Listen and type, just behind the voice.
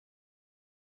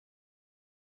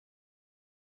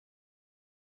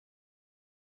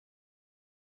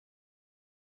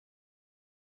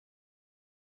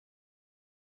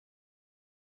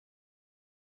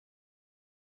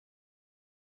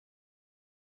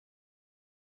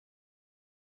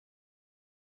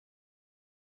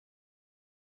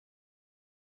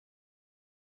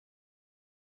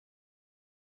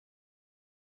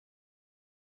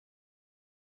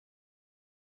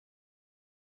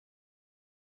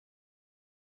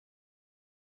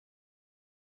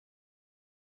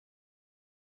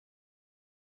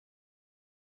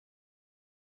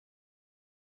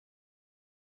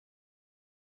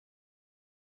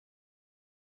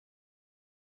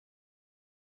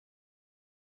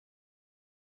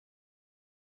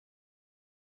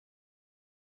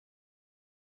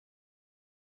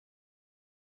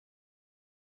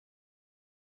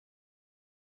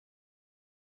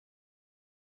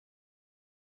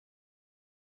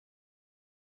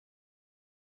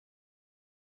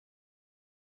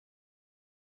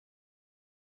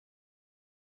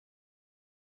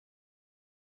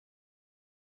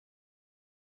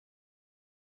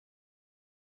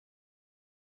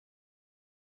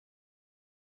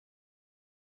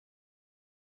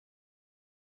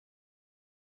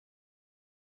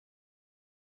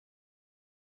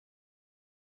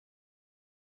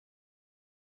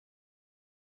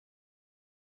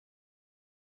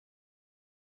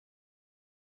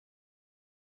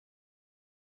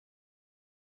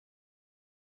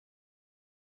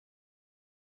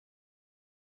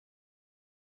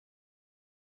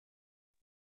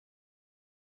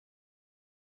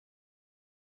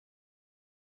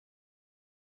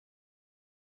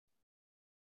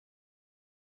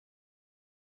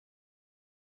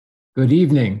Good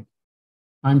evening.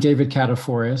 I'm David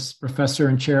Kataforis, professor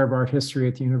and chair of art history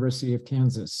at the University of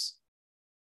Kansas.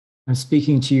 I'm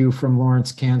speaking to you from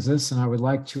Lawrence, Kansas, and I would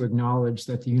like to acknowledge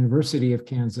that the University of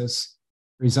Kansas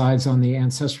resides on the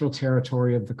ancestral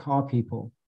territory of the Haw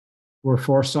people, who were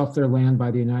forced off their land by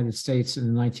the United States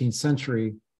in the 19th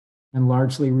century and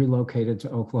largely relocated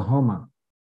to Oklahoma.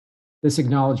 This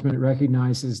acknowledgement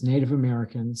recognizes Native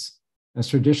Americans as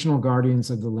traditional guardians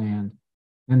of the land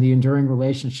and the enduring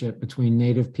relationship between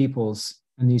Native peoples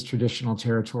and these traditional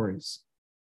territories.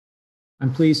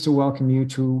 I'm pleased to welcome you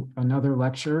to another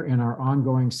lecture in our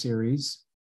ongoing series,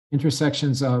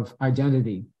 Intersections of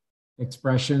Identity,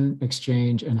 Expression,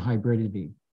 Exchange, and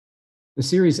Hybridity. The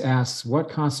series asks, what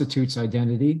constitutes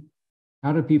identity?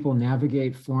 How do people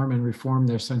navigate, form, and reform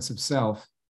their sense of self?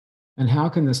 And how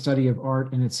can the study of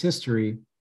art and its history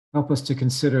help us to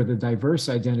consider the diverse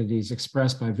identities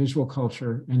expressed by visual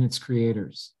culture and its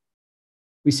creators?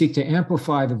 We seek to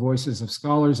amplify the voices of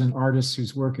scholars and artists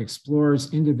whose work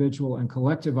explores individual and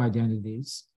collective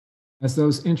identities as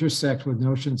those intersect with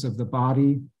notions of the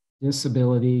body,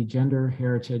 disability, gender,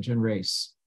 heritage, and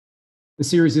race. The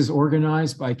series is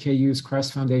organized by KU's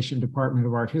Crest Foundation Department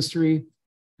of Art History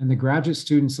and the graduate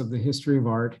students of the History of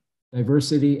Art,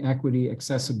 Diversity, Equity,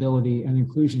 Accessibility, and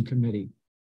Inclusion Committee.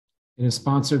 It is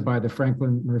sponsored by the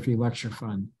Franklin Murphy Lecture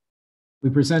Fund. We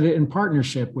present it in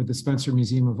partnership with the Spencer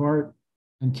Museum of Art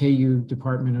and KU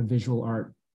Department of Visual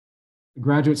Art. The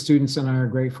graduate students and I are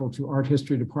grateful to Art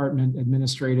History Department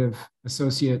Administrative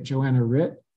Associate Joanna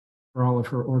Ritt for all of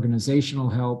her organizational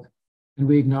help, and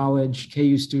we acknowledge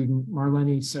KU student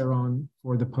Marlene Serron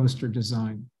for the poster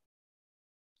design.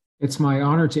 It's my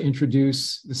honor to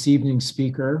introduce this evening's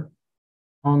speaker,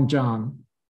 Hong Zhang.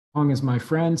 Hong is my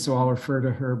friend, so I'll refer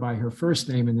to her by her first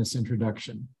name in this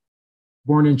introduction.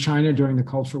 Born in China during the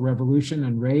Cultural Revolution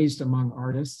and raised among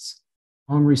artists,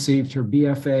 Hong received her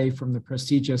B.F.A. from the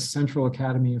prestigious Central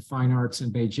Academy of Fine Arts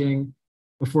in Beijing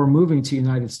before moving to the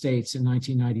United States in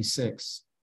 1996.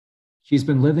 She's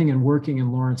been living and working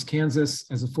in Lawrence, Kansas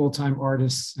as a full-time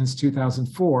artist since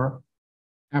 2004,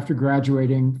 after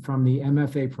graduating from the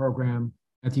M.F.A. program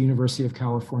at the University of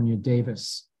California,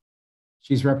 Davis.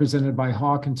 She's represented by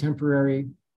Haw Contemporary,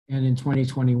 and in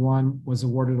 2021 was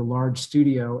awarded a large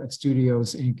studio at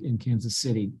Studios Inc. in Kansas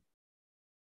City.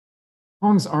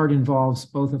 Hong's art involves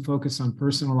both a focus on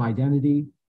personal identity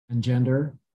and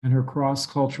gender and her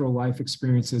cross-cultural life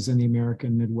experiences in the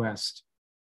American Midwest.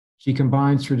 She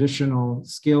combines traditional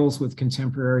skills with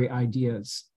contemporary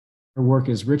ideas. Her work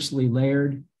is richly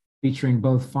layered, featuring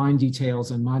both fine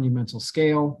details and monumental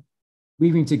scale,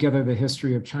 weaving together the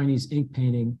history of Chinese ink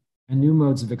painting and new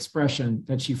modes of expression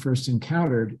that she first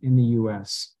encountered in the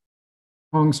US.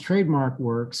 Hong's trademark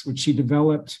works, which she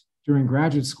developed during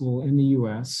graduate school in the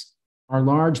US, are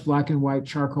large black and white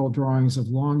charcoal drawings of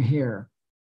long hair,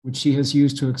 which she has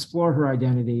used to explore her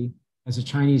identity as a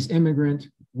Chinese immigrant,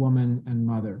 woman, and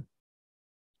mother.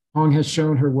 Hong has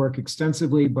shown her work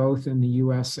extensively, both in the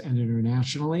US and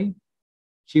internationally.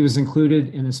 She was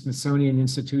included in a Smithsonian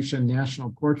Institution National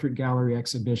Portrait Gallery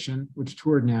exhibition, which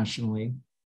toured nationally.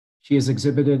 She is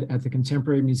exhibited at the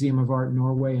Contemporary Museum of Art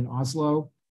Norway in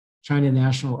Oslo, China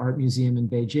National Art Museum in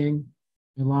Beijing,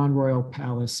 Milan Royal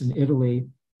Palace in Italy,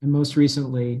 and most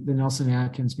recently, the Nelson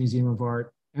Atkins Museum of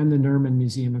Art and the Nerman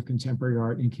Museum of Contemporary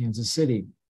Art in Kansas City.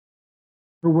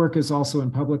 Her work is also in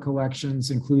public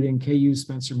collections, including KU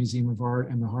Spencer Museum of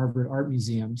Art and the Harvard Art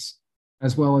Museums,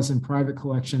 as well as in private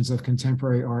collections of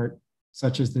contemporary art,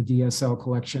 such as the DSL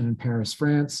collection in Paris,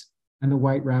 France, and the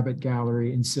White Rabbit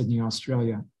Gallery in Sydney,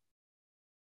 Australia.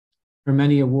 Her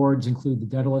many awards include the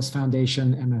Daedalus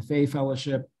Foundation M.F.A.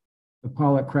 Fellowship, the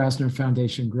Pollock Krasner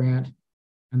Foundation Grant,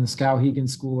 and the Skowhegan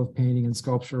School of Painting and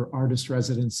Sculpture Artist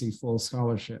Residency Full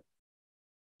Scholarship.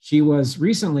 She was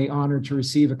recently honored to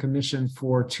receive a commission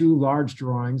for 2 large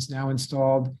drawings now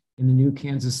installed in the new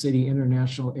Kansas City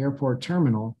International Airport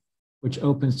Terminal, which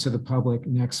opens to the public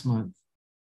next month.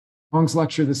 Hong's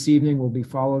lecture this evening will be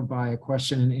followed by a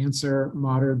question and answer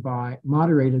moderated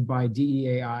by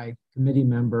DEAI committee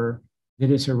member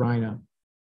Vidita Raina.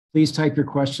 Please type your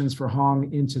questions for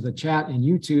Hong into the chat in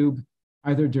YouTube,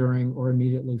 either during or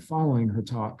immediately following her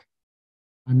talk.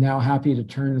 I'm now happy to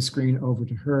turn the screen over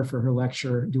to her for her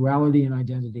lecture, Duality and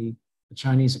Identity, a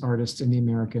Chinese Artist in the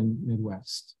American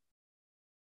Midwest.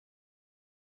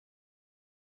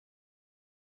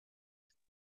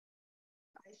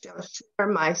 I shall share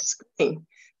my screen.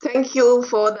 Thank you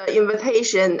for the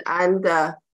invitation and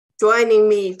joining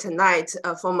me tonight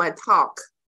for my talk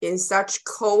in such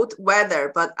cold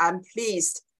weather, but I'm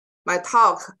pleased my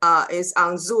talk is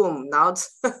on Zoom, not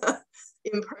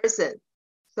in person.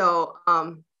 So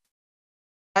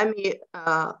let me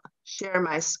share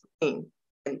my screen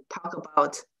and talk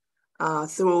about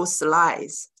through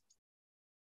slides.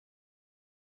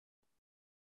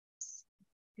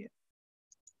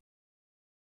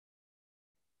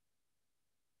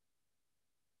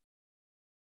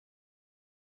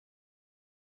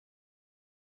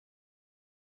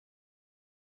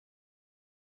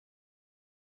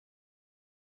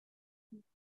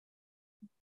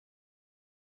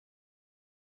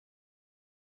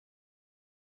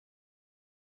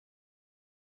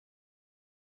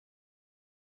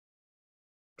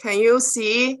 Can you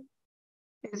see?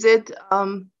 Is it, let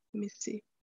me see.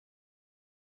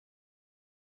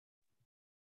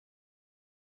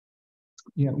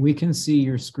 Yeah, we can see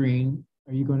your screen.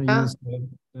 Are you going to use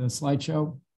the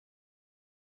slideshow?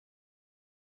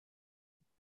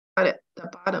 Got it, the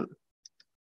bottom.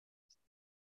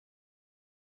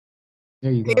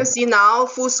 There you go. Can you see now,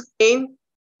 full screen?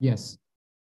 Yes.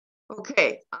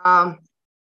 Okay, let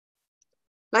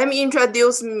me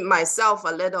introduce myself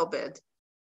a little bit.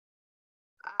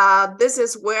 This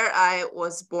is where I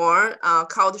was born,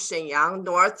 called Shenyang,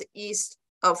 northeast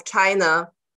of China.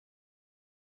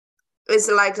 It's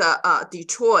like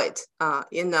Detroit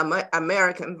in the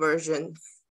American version.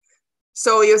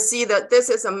 So you see that this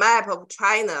is a map of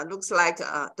China, looks like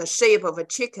the shape of a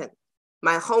chicken.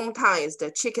 My hometown is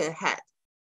the chicken head.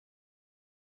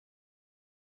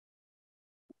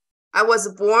 I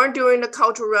was born during the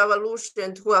Cultural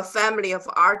Revolution to a family of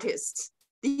artists.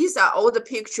 These are all the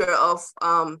pictures of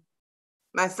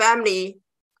my family.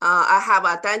 I have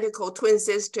an identical twin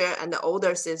sister and an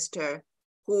older sister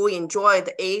who enjoyed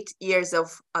 8 years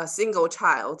of a single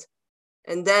child.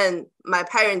 And then my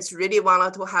parents really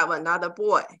wanted to have another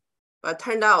boy, but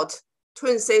turned out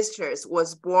twin sisters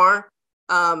was born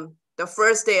the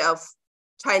first day of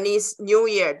Chinese New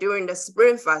Year during the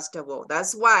Spring Festival.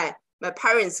 That's why my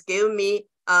parents gave me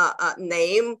a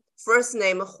name. First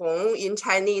name Hong in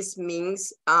Chinese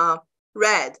means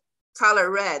red, color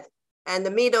red. And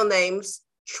the middle names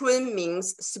Chun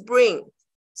means spring.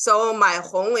 So my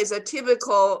Hong is a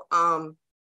typical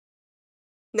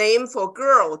name for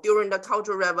girl during the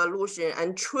Cultural Revolution.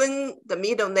 And Chun, the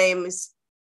middle names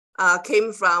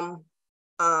came from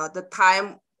the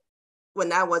time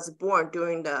when I was born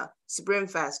during the Spring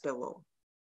Festival.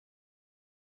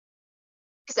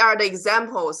 These are the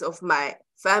examples of my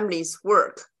family's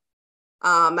work.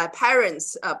 My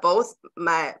parents, both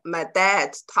my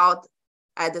dad taught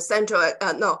at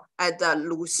the at the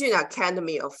Luxun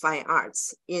Academy of Fine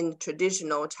Arts in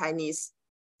traditional Chinese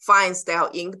fine style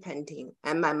ink painting.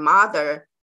 And my mother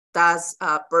does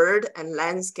bird and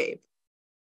landscape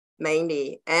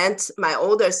mainly. And my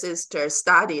older sister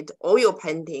studied oil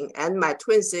painting, and my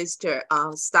twin sister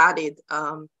studied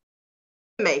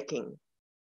making.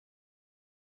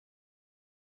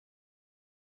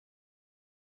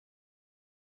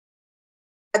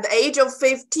 At the age of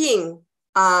 15,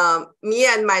 me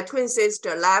and my twin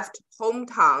sister left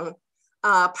hometown,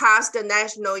 passed the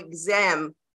national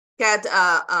exam, get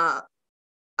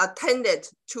attended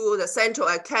to the Central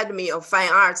Academy of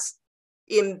Fine Arts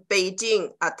in Beijing,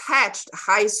 attached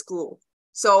high school.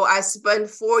 So I spent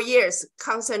 4 years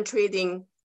concentrating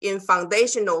in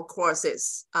foundational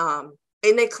courses,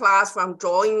 in a class from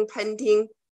drawing, painting,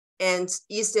 and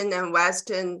Eastern and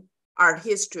Western art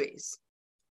histories.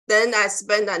 Then I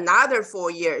spent another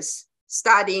 4 years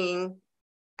studying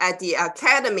at the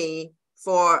Academy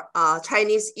for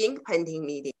Chinese ink painting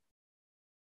media.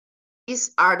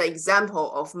 These are the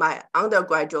example of my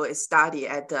undergraduate study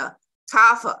at the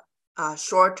CAFA,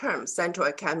 short-term Central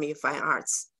Academy of Fine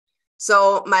Arts.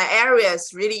 So my area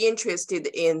is really interested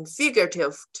in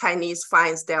figurative Chinese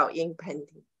fine style ink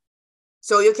painting.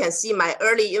 So you can see my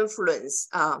early influence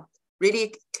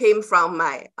really came from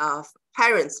my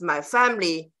parents, my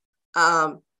family,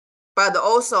 but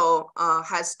also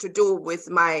has to do with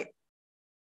my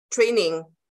training,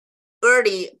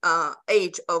 early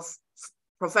age of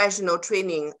professional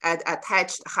training at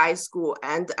attached high school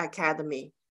and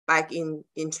academy back in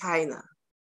China.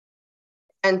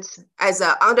 And as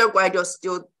an undergraduate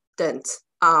student,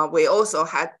 we also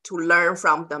had to learn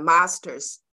from the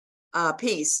master's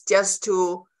piece just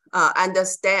to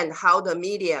understand how the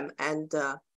medium and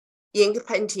ink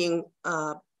painting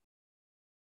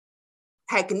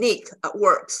technique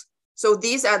works. So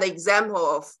these are the example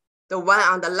of the one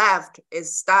on the left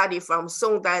is study from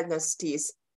Song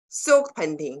Dynasty's silk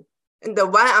painting. And the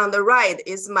one on the right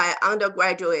is my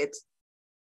undergraduate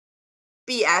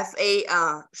B.F.A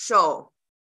show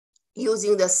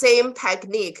using the same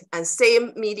technique and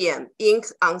same medium, ink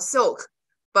on silk,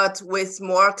 but with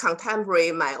more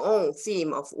contemporary, my own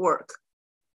theme of work.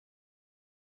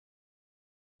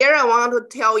 Here I want to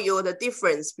tell you the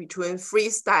difference between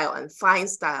freestyle and fine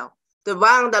style. The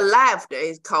one on the left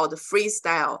is called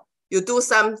freestyle. You do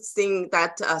something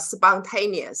that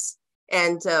spontaneous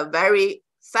and very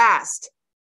fast.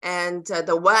 And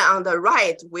the one on the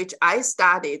right, which I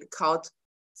studied, called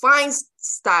fine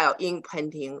style ink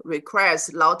painting, requires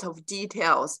a lot of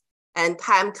details and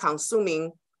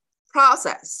time-consuming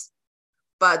process.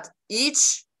 But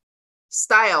each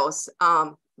styles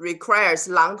requires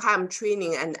long time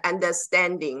training and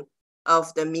understanding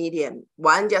of the medium.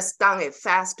 One just done it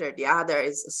faster, the other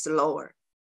is slower.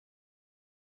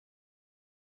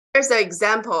 Here's an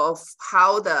example of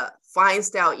how the fine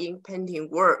style ink painting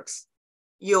works.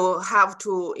 You have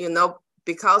to,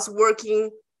 because working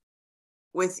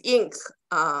with ink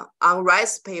on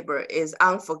rice paper is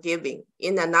unforgiving.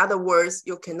 In other words,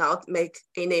 you cannot make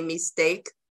any mistake.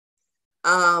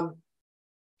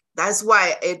 That's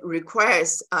why it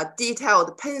requires a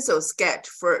detailed pencil sketch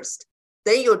first.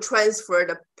 Then you transfer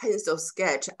the pencil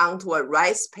sketch onto a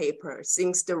rice paper.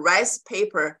 Since the rice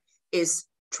paper is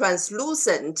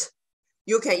translucent,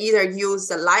 you can either use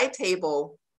the light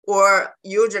table, or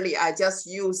usually I just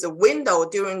use the window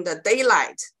during the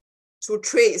daylight to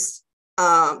trace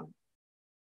the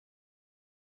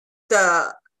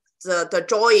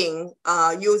drawing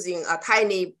using a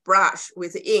tiny brush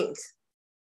with ink.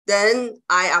 Then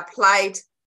I applied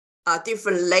a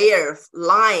different layer of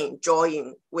line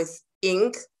drawing with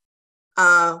ink.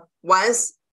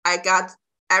 Once I got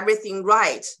everything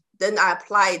right, then I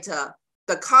applied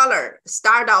the color.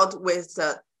 Start out with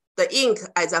the ink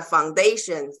as a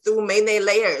foundation through many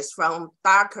layers from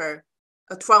lighter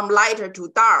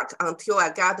to dark until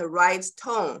I got the right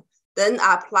tone. Then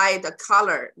I apply the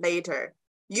color later.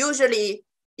 Usually,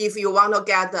 if you want to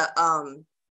get the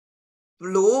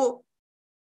blue,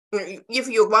 if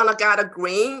you want to get a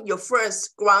green, you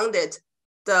first grounded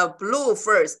the blue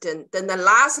first, and then the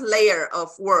last layer of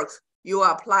work, you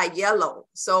apply yellow.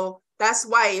 So that's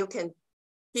why you can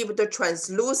keep the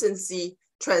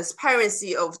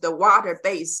transparency of the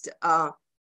water-based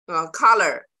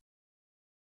color.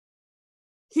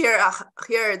 Here are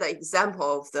the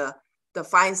example of the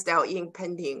fine style ink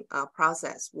painting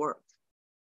process work.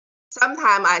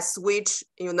 Sometimes I switch,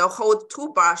 hold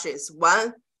two brushes,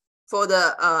 one for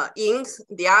the ink,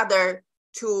 the other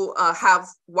to have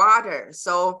water.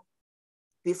 So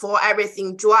before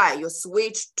everything dry, you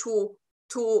switch two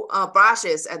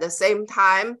brushes at the same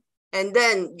time, and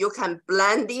then you can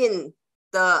blend in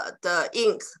the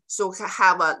ink, so can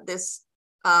have this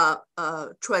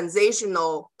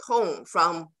transitional tone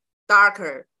from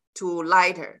darker to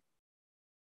lighter.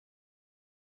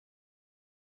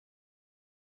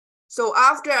 So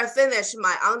after I finished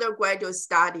my undergraduate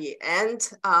study and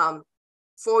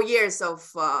 4 years of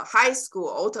high school,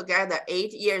 altogether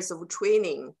 8 years of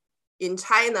training in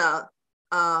China,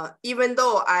 even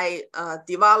though I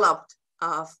developed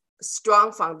a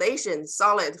strong foundation,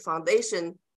 solid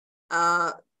foundation,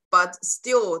 but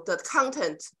still the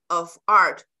content of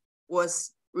art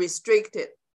was restricted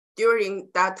during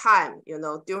that time,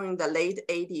 during the late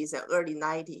 80s and early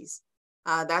 90s.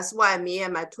 That's why me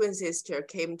and my twin sister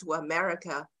came to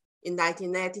America in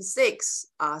 1996,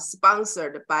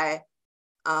 sponsored by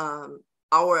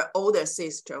our older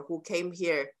sister who came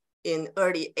here in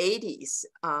early 80s,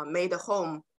 made a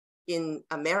home in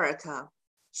America.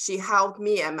 She helped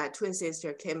me and my twin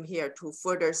sister came here to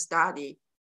further study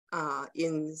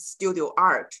in studio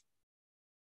art.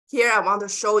 Here I want to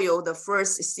show you the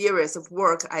first series of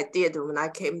work I did when I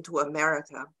came to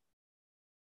America.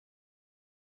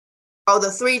 The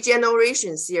 3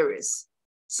 Generation series.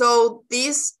 So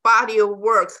this body of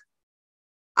work,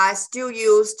 I still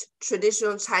used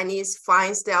traditional Chinese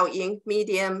fine style ink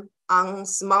medium on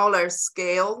smaller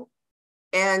scale.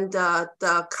 And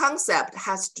the concept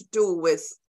has to do with,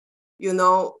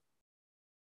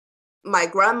 my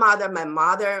grandmother, my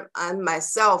mother, and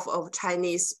myself of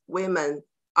Chinese women,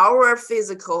 our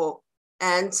physical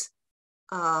and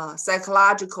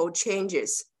psychological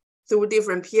changes through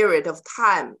different period of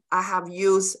time. I have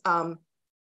used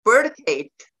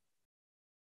birdcage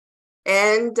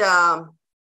and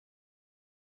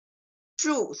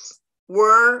shoes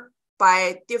worn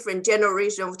by different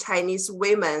generations of Chinese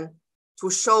women to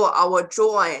show our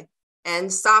joy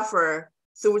and suffer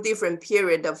through different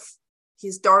period of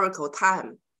historical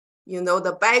time.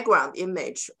 The background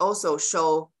image also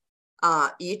show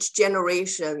each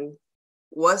generation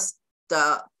was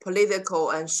the political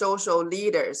and social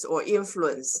leaders or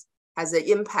influence has an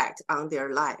impact on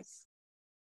their life.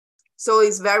 So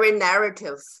it's very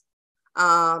narrative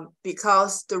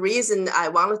because the reason I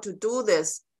wanted to do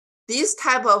this, these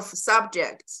type of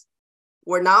subjects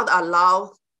were not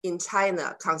allowed in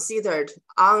China considered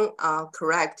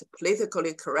incorrect,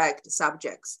 politically correct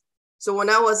subjects. So when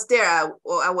I was there,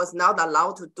 I was not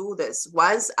allowed to do this.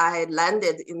 Once I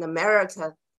landed in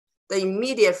America, the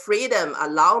immediate freedom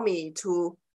allowed me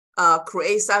to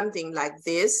create something like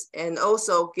this, and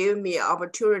also give me an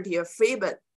opportunity of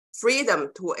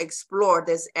freedom to explore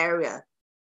this area.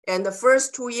 And the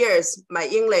first 2 years, my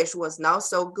English was not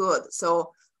so good.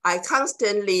 So I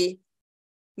constantly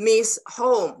miss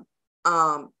home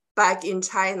back in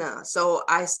China. So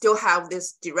I still have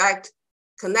this direct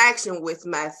connection with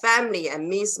my family and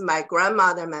miss my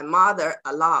grandmother, my mother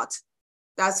a lot.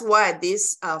 That's why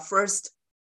this first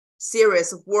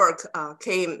series of work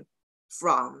came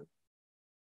from.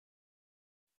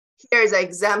 Here's an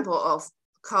example of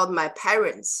called My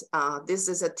Parents. This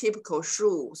is a typical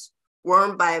shoes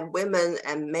worn by women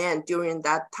and men during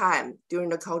that time, during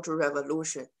the Cultural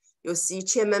Revolution. You see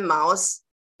Chairman Mao's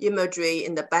imagery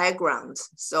in the background.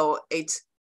 So it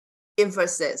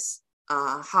emphasizes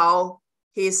how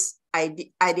his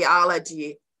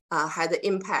ideology had an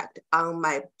impact on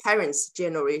my parents'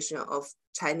 generation of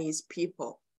Chinese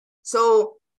people.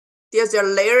 So there's a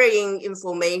layering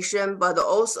information, but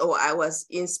also I was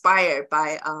inspired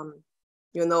by,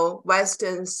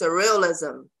 Western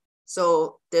surrealism.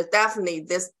 So there's definitely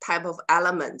this type of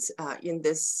elements in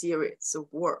this series of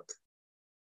work.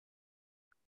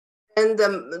 And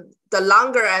the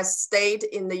longer I stayed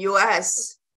in the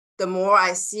US, the more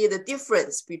I see the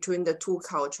difference between the two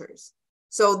cultures.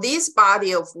 So this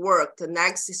body of work, the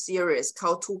next series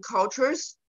called Two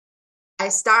Cultures, I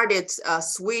started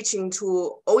switching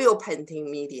to oil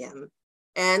painting medium.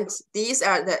 And these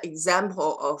are the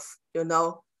example of,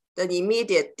 the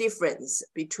immediate difference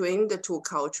between the two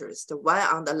cultures. The one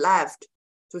on the left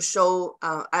to show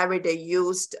everyday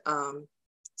used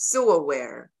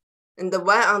silverware, and the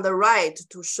one on the right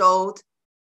to show,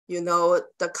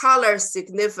 the color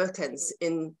significance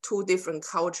in two different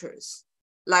cultures.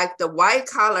 Like the white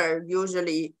color,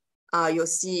 usually you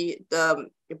see the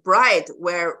bride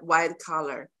wear white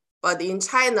color, but in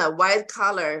China, white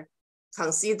color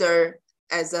considered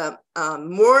as a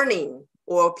mourning,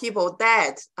 or people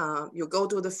dead. You go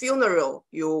to the funeral,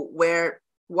 you wear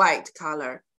white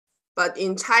color. But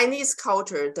in Chinese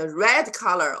culture, the red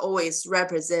color always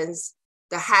represents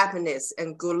the happiness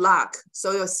and good luck.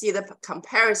 So you'll see the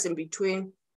comparison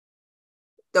between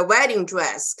the wedding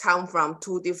dress come from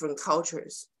two different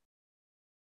cultures,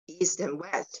 East and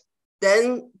West.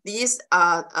 Then these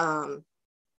are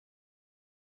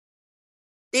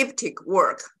diptych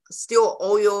work, still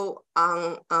oil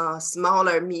on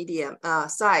smaller medium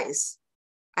size.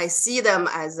 I see them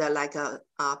as like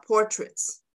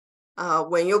portraits.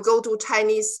 When you go to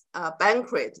Chinese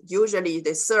banquet, usually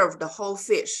they serve the whole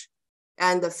fish,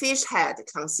 and the fish head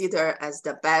considered as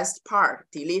the best part,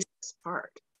 delicious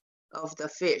part of the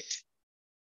fish.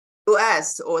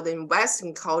 US or the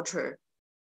Western culture,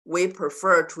 we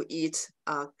prefer to eat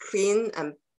clean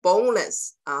and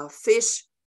boneless fish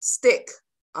steak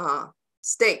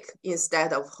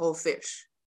instead of whole fish.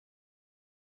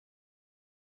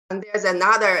 And there's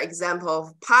another example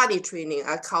of party training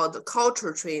I call the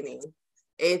culture training.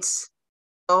 It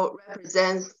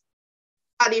represents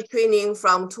party training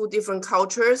from two different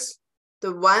cultures.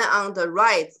 The one on the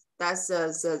right, that's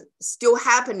still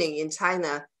happening in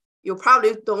China. You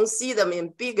probably don't see them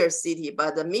in bigger city,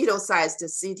 but the middle-sized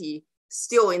city,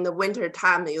 still in the winter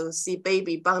time, you'll see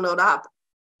baby bundled up,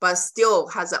 but still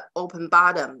has an open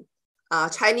bottom.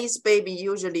 Chinese baby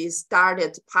usually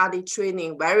started potty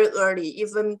training very early,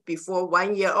 even before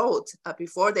 1 year old,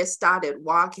 before they started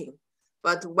walking.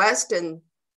 But Western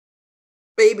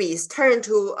babies tend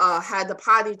to have the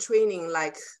potty training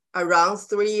like around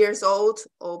 3 years old,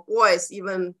 or boys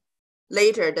even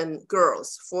later than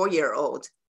girls, 4-year-old.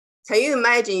 Can you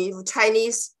imagine if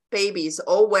Chinese babies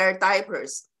all wear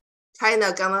diapers?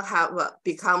 China gonna have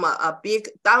become a big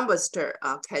dumpster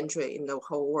country in the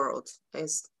whole world.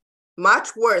 It's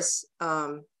much worse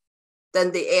than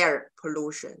the air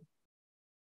pollution.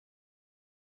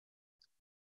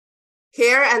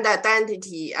 Hair and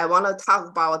identity, I want to talk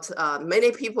about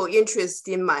many people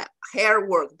interested in my hair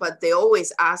work, but they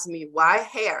always ask me why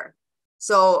hair.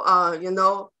 So,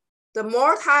 the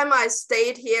more time I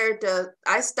stayed here,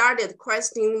 I started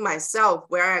questioning myself,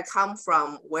 where I come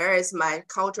from, where is my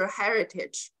cultural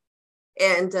heritage.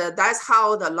 And that's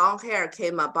how the long hair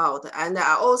came about. And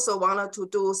I also wanted to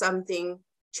do something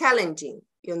challenging,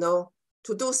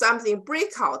 to do something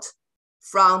breakout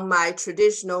from my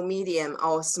traditional medium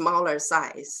or smaller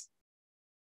size.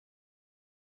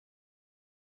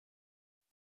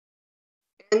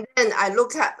 And then I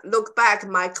look back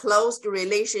my close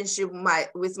relationship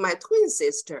with my twin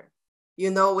sister.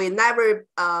 we never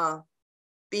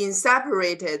been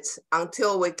separated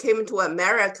until we came to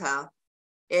America.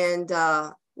 And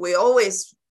we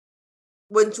always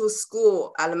went to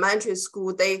school, elementary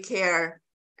school, daycare,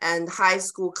 and high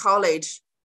school, college,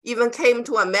 even came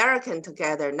to America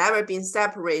together, never been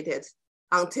separated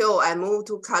until I moved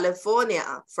to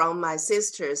California from my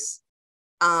sister's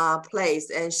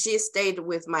place. And she stayed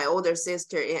with my older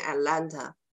sister in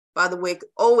Atlanta. But we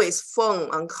always phone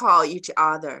and call each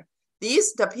other. This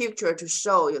is the picture to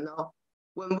show,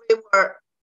 when we were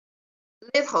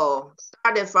little,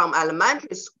 started from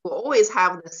elementary school, always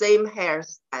have the same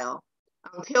hairstyle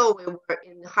until we were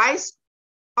in high school,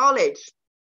 college.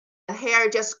 The hair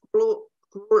just grew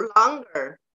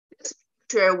longer. This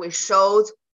picture we showed,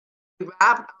 we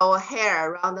wrapped our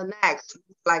hair around the neck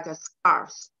like a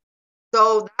scarf.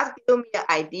 So that gave me an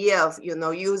idea of,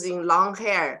 using long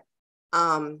hair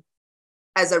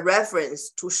as a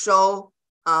reference to show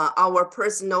our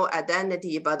personal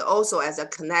identity, but also as a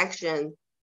connection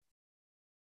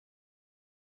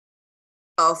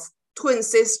of twin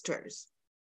sisters.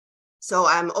 So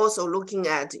I'm also looking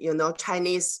at,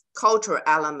 Chinese cultural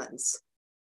elements.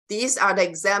 These are the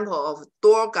example of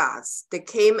door guards. They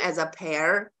came as a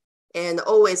pair and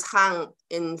always hung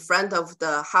in front of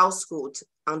the household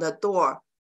on the door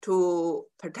to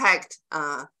protect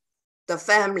the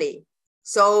family.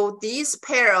 So these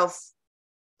pair of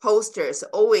posters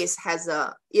always has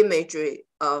a imagery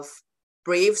of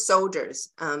brave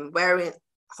soldiers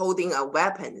holding a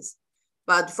weapons.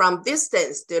 But from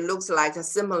distance, they looks like a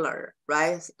similar,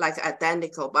 right? Like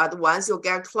identical. But once you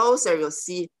get closer, you'll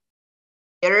see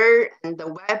mirror and the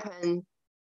weapon,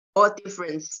 all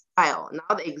different style,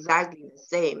 not exactly the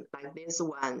same. Like this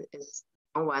one is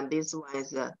one, this one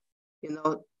is a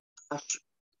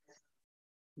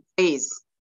base.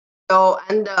 So,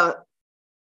 and the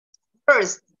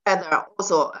birds together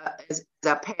also is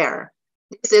a pair.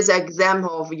 This is an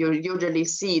example of you usually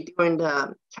see during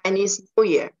the Chinese New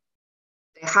Year.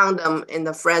 They hung them in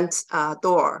the front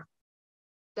door.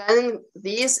 Then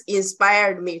this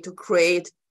inspired me to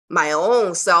create my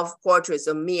own self-portraits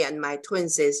of me and my twin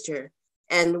sister,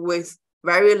 and with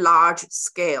very large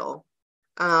scale.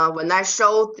 When I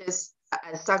showed this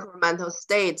at Sacramento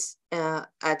State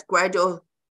at graduate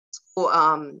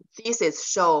school thesis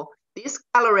show, this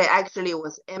gallery actually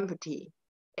was empty.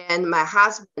 And my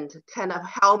husband kind of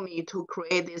helped me to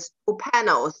create these 2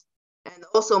 panels and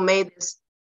also made this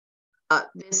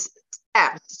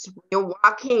steps. When you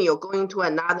walk in, you're going to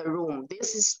another room.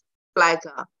 This is like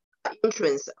an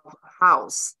entrance of a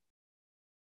house.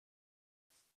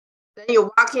 Then you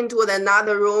walk into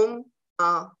another room,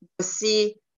 you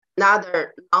see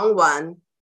another long one,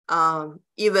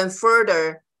 even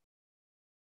further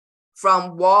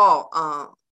from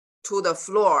wall to the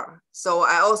floor. So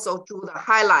I also drew the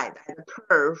highlight and the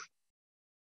curve.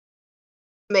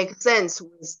 Makes sense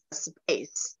with the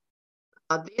space.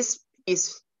 This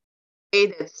piece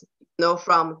created,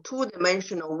 from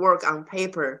 2-dimensional work on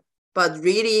paper, but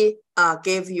really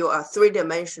gave you a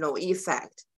 3-dimensional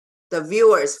effect. The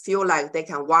viewers feel like they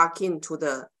can walk into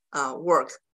the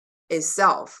work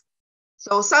itself.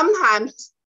 So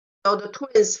sometimes, the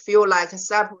twins feel like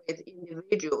separate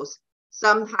individuals.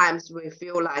 Sometimes we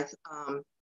feel like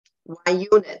one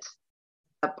unit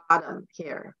at the bottom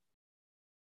here.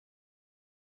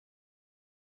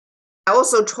 I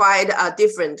also tried a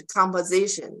different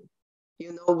composition.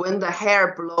 When the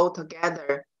hair blow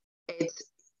together, it's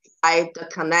like the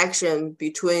connection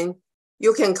between,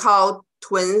 you can call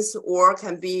twins or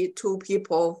can be 2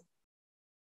 people.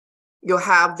 You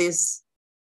have this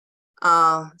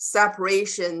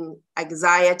separation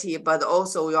anxiety, but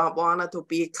also you want to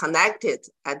be connected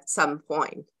at some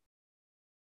point.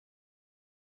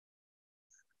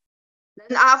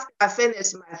 Then after I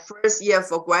finished my first year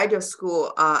for graduate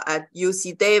school at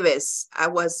UC Davis, I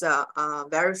was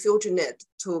very fortunate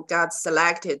to get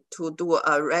selected to do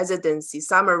a residency,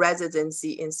 summer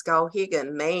residency in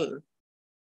Skowhegan, Maine.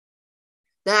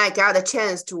 Then I got a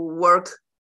chance to work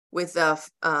with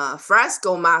a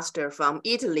fresco master from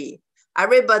Italy.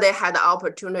 Everybody had the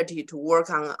opportunity to work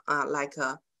on like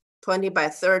a 20 by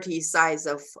 30 size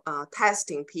of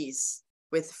testing piece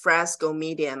with fresco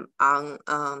medium on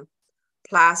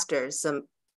plasters.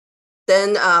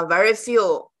 Then very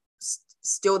few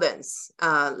students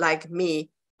like me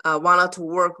wanted to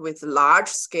work with large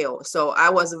scale. So I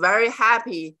was very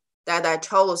happy that I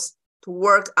chose to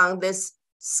work on this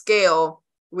scale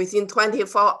within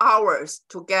 24 hours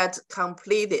to get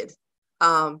completed.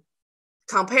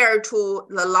 Compared to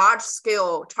the large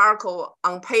scale charcoal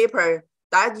on paper,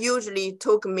 that usually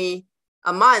took me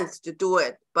a month to do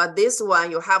it. But this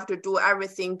one, you have to do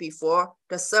everything before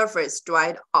the surface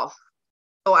dried off.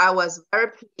 So I was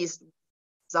very pleased with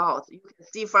the result. You can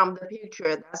see from the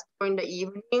picture, that's during the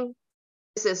evening.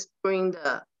 This is during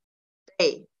the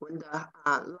day when the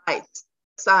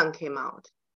sun came out.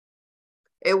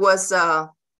 It was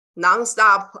a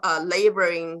nonstop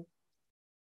laboring,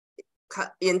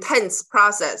 intense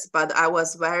process, but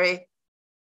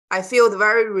I feel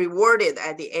very rewarded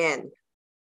at the end.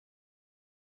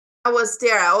 I was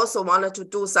there, I also wanted to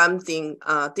do something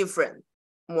different,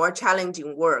 more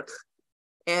challenging work.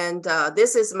 And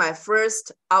this is my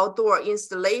first outdoor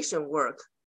installation work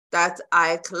that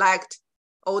I collect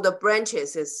all the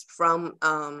branches from,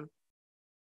 from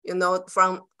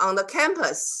on the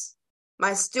campus.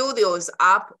 My studio is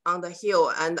up on the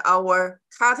hill and our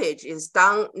cottage is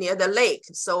down near the lake.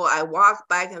 So I walk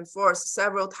back and forth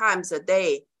several times a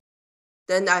day.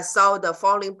 Then I saw the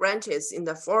falling branches in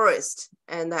the forest.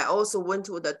 And I also went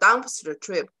to the dumpster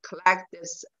trip, collect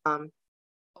this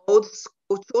old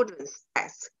school children's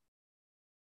desk.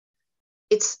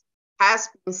 It has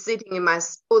been sitting in my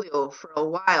studio for a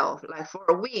while, like for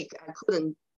a week. I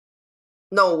couldn't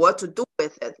know what to do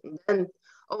with it. And then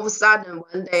all of a sudden,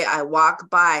 one day I walked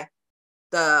by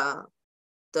the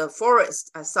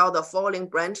forest. I saw the falling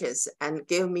branches and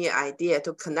gave me an idea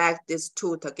to connect these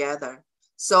two together.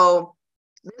 So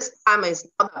this time is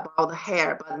not about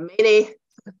hair, but many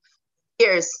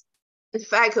years in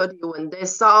faculty, when they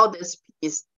saw this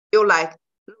piece,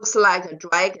 looks like a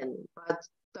dragon. But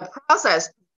the process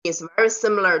is very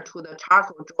similar to the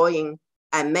charcoal drawing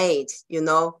I made,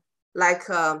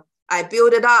 I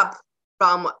build it up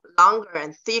from longer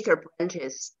and thicker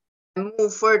branches and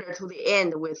move further to the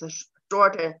end with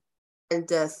shorter and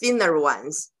thinner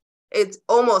ones. It's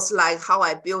almost like how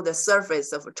I build the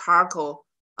surface of charcoal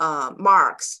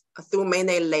marks through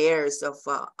many layers of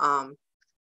mark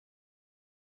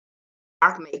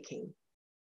making.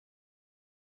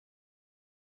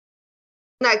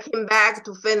 And I came back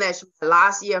to finish my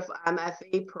last year of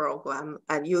M.F.A. program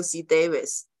at UC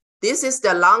Davis. This is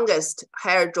the longest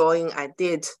hair drawing I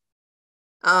did.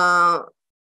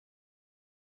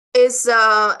 It's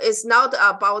not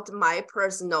about my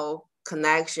personal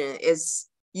connection. It's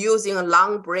using a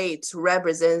long braid to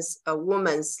represent a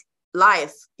woman's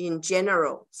life in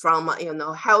general, from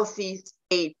healthy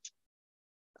stage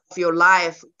of your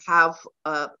life, have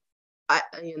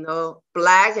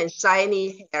black and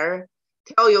shiny hair,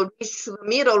 till you reach to the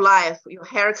middle life, your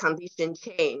hair condition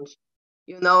change.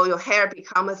 Your hair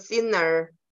become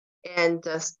thinner and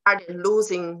started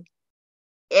losing,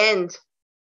 and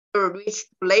you reach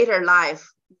later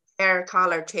life, hair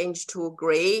color change to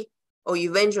gray or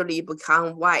eventually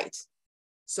become white.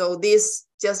 So this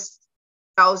just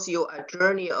tells you a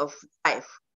journey of life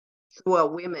through a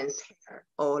woman's hair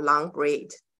or long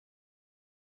braid.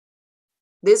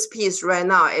 This piece right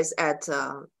now is at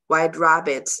White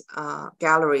Rabbit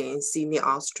Gallery in Sydney,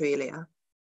 Australia.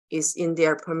 It's in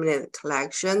their permanent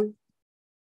collection.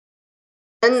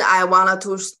 And I wanted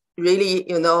to really,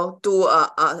 do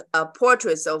a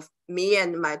portrait of me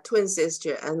and my twin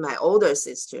sister and my older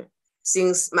sister.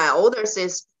 Since my older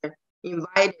sister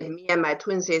invited me and my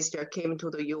twin sister came to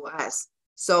the US.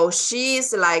 So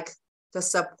she's like the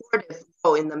supportive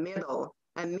role in the middle,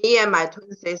 and me and my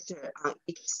twin sister on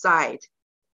each side.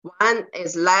 One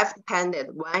is left-handed,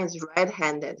 one is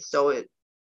right-handed. So it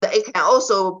can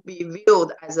also be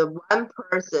viewed as a one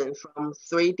person from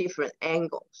three different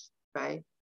angles, right?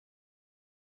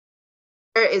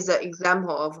 Here is an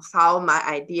example of how my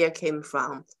idea came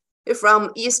from. From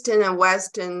Eastern and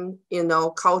Western,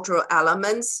 cultural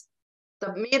elements.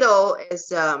 The middle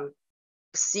is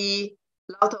see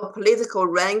a lot of political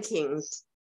rankings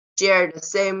share the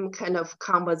same kind of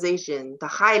composition. The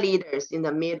high leaders in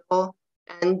the middle,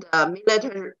 and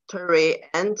military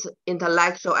and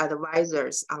intellectual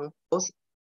advisors on both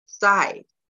sides.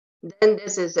 Then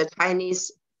this is a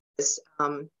Chinese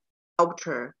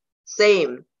sculpture,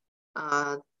 same,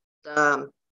 the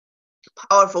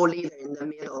powerful leader in the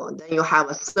middle. And then you have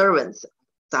a servant's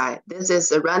side. This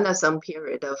is a Renaissance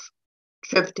period of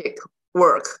triptych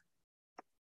work.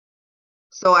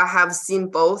 So I have seen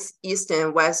both Eastern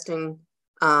and Western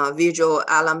visual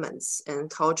elements and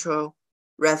cultural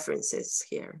references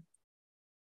here.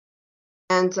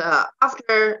 And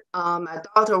after my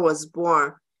daughter was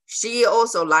born, she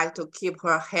also liked to keep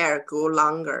her hair grow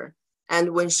longer.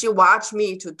 And when she watched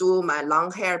me to do my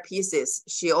long hair pieces,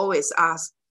 she always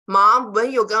asked, "Mom,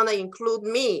 when you gonna include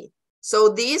me?" So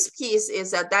this piece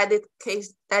is a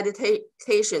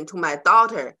dedication to my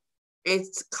daughter.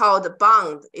 It's called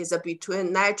Bond. It's a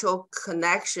natural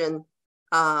connection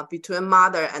between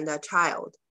mother and a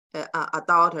child. a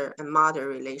daughter and mother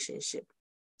relationship.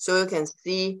 So you can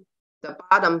see the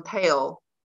bottom tail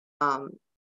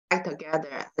back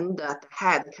together and the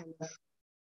head kind of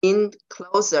in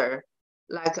closer,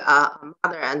 like a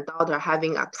mother and daughter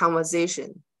having a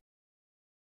conversation.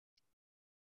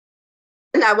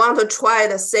 And I want to try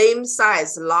the same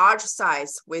size, large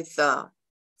size with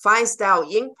fine style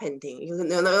ink painting.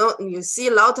 You see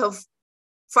a lot of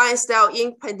fine style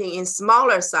ink painting in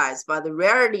smaller size, but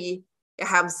rarely I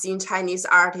have seen Chinese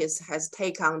artists has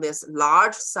taken this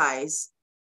large size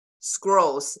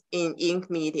scrolls in ink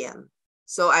medium.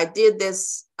 So I did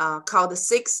this called the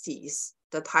 60s.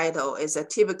 The title is a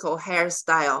typical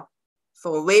hairstyle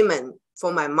for women,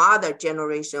 for my mother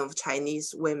generation of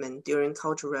Chinese women during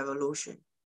Cultural Revolution.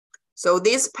 So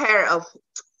this pair of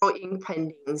scroll ink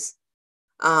paintings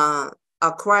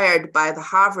acquired by the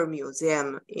Harvard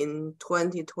Museum in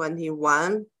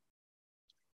 2021.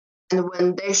 And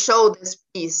when they showed this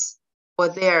piece over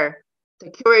there, the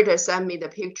curator sent me the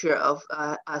picture of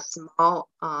a small,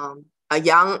 a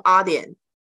young audience.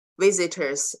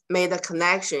 Visitors made a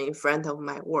connection in front of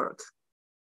my work.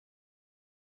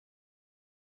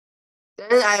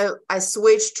 Then I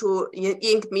switched to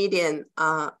ink medium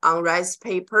on rice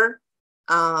paper,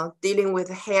 dealing with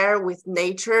hair with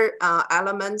nature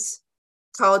elements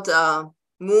called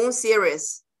Moon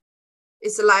series.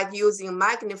 It's like using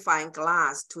magnifying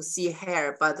glass to see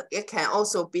hair, but it can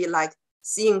also be like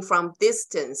seeing from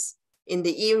distance in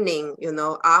the evening,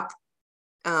 up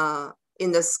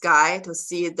in the sky to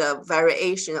see the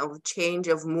variation of change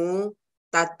of moon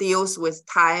that deals with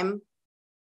time.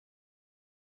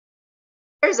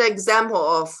 Here's an example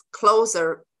of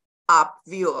closer up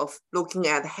view of looking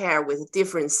at hair with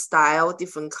different style,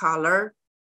 different color.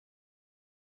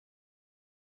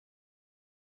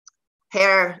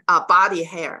 Hair, body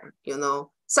hair,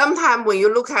 Sometimes when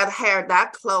you look at hair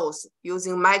that close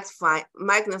using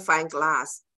magnifying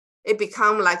glass, it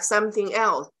becomes like something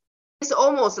else. It's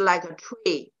almost like a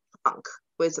tree trunk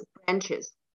with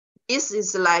branches. This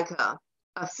is like a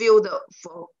field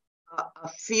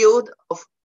of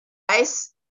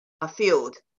ice, a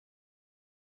field.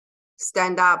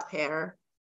 Stand up hair.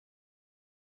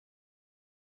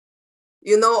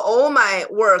 All my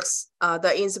works,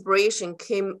 the inspiration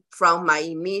came from my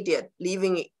immediate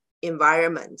living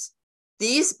environment.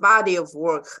 These body of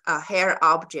work are hair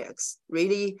objects.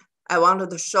 Really, I wanted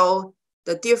to show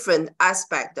the different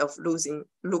aspect of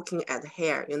looking at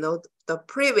hair. The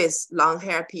previous long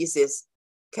hair pieces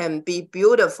can be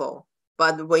beautiful,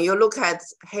 but when you look at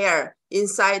hair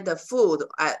inside the food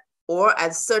or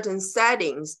at certain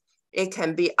settings, it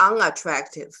can be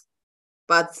unattractive.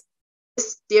 But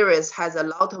this series has a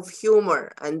lot of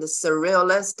humor and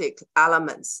surrealistic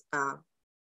elements.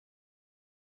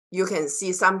 You can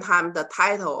see sometimes the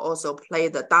title also play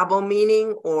the double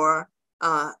meaning or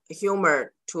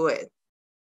humor to it.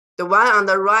 The one on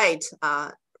the right,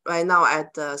 right now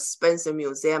at the Spencer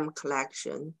Museum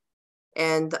collection.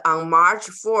 And on March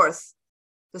 4th,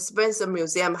 the Spencer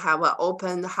Museum have an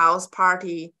open house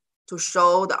party to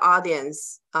show the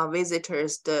audience,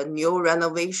 visitors, the new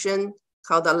renovation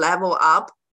called the Level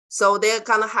Up. So they're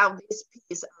gonna have this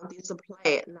piece on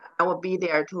display, and I will be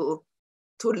there to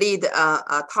lead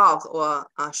a talk or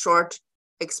a short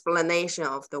explanation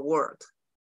of the work.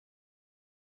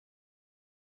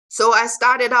 So I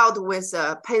started out with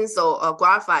a pencil or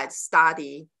graphite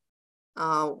study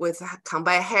with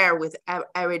combine hair with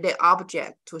everyday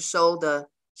object to show the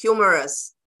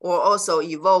humorous or also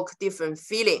evoke different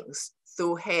feelings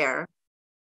through hair.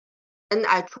 And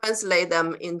I translate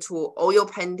them into oil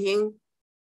painting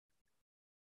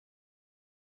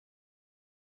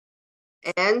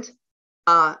and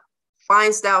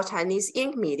fine style Chinese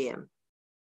ink medium.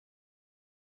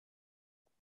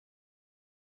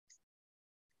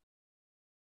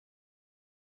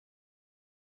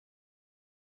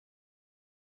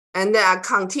 And then I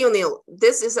continue.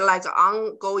 This is like an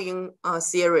ongoing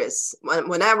series.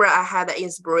 Whenever I had the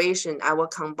inspiration, I will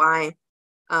combine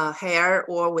hair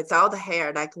or without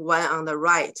hair, like one on the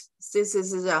right. This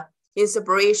is the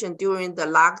inspiration during the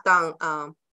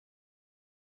lockdown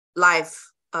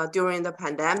life during the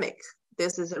pandemic.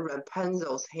 This is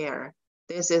Rapunzel's hair.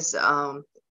 This is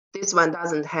this one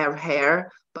doesn't have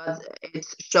hair, but it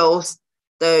shows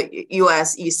the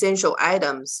U.S. essential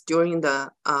items during the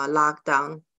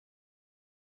lockdown.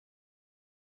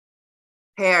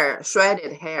 Hair,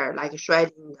 shredded hair, like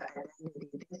shredding the identity.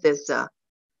 This is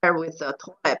hair with the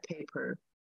toilet paper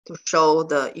to show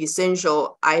the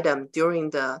essential item during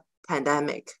the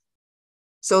pandemic.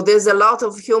 So there's a lot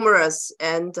of humorous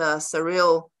and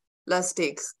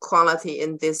surrealistic quality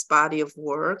in this body of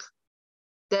work.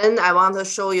 Then I want to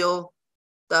show you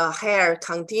the hair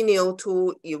continue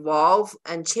to evolve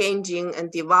and changing and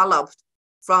develop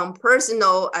from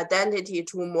personal identity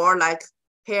to more like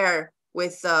hair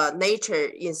with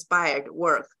nature-inspired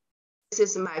work. This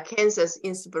is my Kansas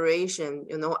inspiration.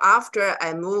 You know, after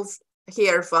I moved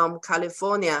here from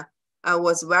California, I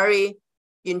was very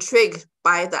intrigued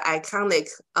by the iconic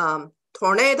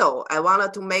tornado. I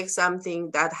wanted to make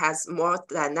something that has more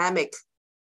dynamic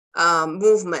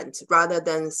movement rather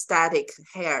than static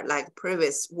hair like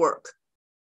previous work.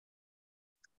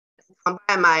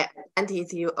 Combine my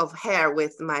identity of hair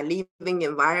with my living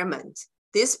environment.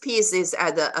 This piece is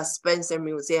at a Spencer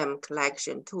Museum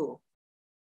collection too.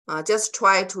 Just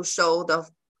try to show the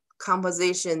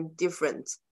composition different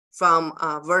from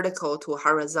vertical to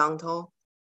horizontal,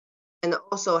 and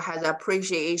also has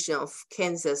appreciation of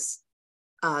Kansas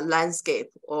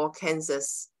landscape or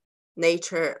Kansas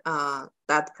nature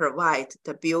that provide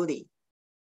the beauty.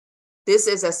 This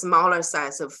is a smaller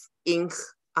size of ink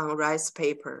on rice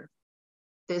paper.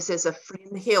 This is a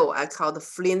flint hill, I call the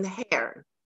flint hair.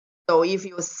 So if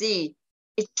you see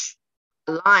each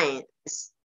line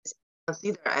is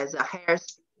considered as a hair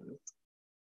string.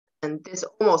 And this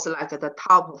almost like the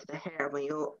top of the hair when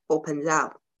you open it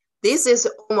up. This is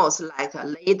almost like a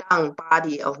lay down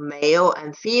body of male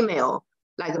and female,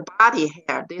 like a body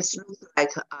hair. This looks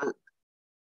like a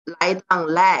lie down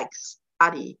legs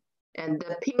body, and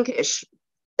the pinkish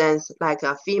is like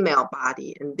a female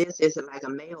body, and this is like a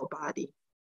male body.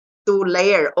 To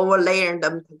overlaying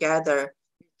them together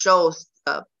shows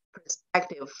the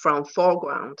perspective from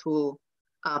foreground to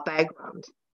background.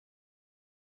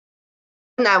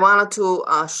 And I wanted to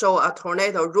show a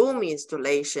tornado room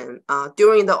installation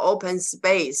during the open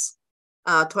space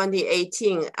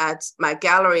 2018 at my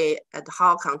gallery at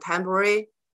Haw Contemporary.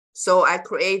 So I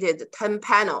created 10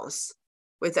 panels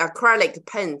with acrylic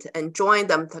paint and joined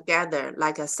them together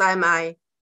like a semi-circle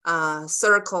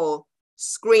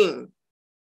screen.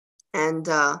 And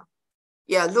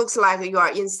yeah, it looks like you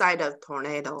are inside a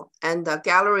tornado. And the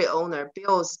gallery owner,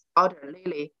 Bill's daughter,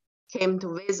 Lily, came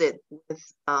to visit with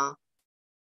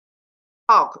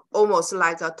Hawk, almost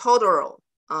like a Totoro,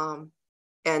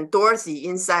 and Dorothy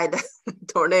inside the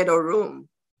tornado room.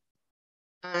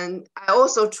 And I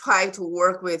also try to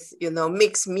work with, you know,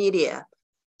 mixed media,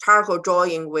 charcoal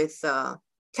drawing with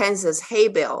Kansas hay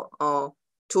bale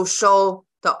to show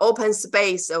the open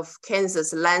space of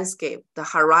Kansas landscape, the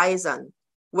horizon,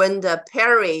 when the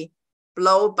prairie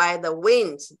blow by the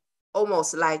wind,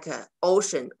 almost like an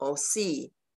ocean or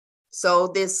sea. So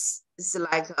this is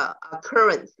like a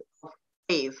current of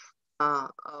wave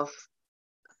of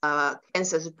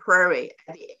Kansas prairie.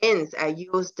 At the end, I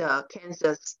used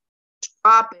Kansas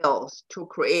straw bales to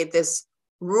create this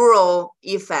rural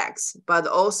effects, but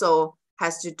also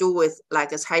has to do with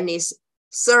like a Chinese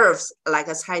serves, like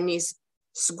a Chinese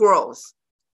squirrels.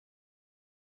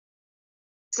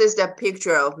 This is the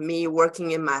picture of me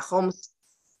working in my home.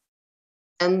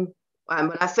 And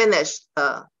when I finished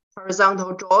the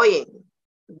horizontal drawing,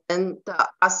 then the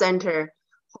art center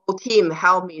whole team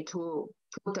helped me to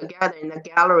put together in the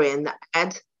gallery and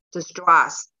add the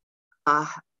straws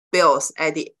bills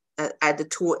at the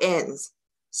two ends.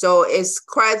 So it's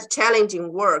quite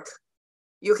challenging work.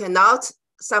 You cannot,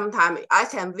 sometimes I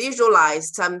can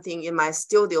visualize something in my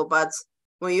studio, but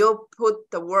when you put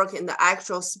the work in the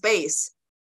actual space,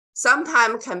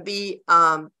 sometimes can be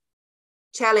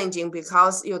challenging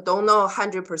because you don't know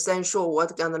 100% sure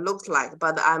what's gonna look like,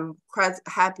 but I'm quite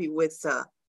happy with the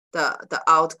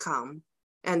outcome.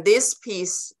 And this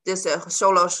piece, this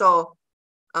solo show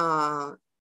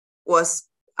was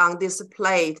on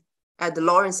display at the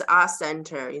Lawrence Art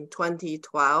Center in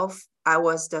 2012. I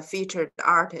was the featured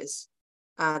artist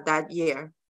that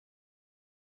year.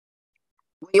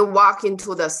 When you walk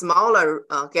into the smaller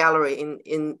gallery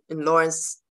in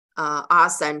Lawrence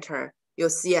Art Center, you'll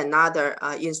see another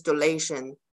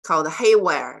installation called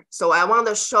Haywire. So I want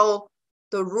to show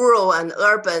the rural and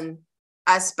urban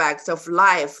aspects of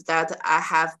life that I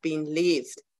have been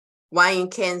lived. One in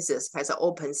Kansas has an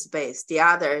open space. The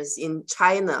other is in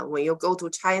China. When you go to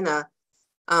China,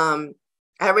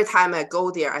 every time I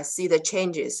go there, I see the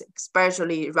changes,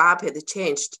 especially rapid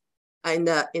change in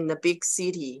the big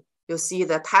city. You see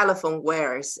the telephone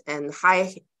wires and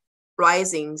high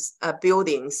rising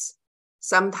buildings.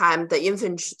 Sometimes the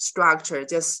infrastructure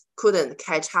just couldn't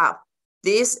catch up.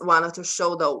 This wanted to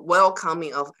show the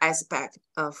welcoming of aspect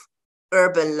of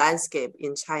urban landscape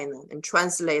in China and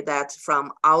translate that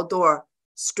from outdoor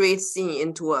street scene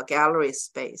into a gallery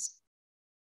space.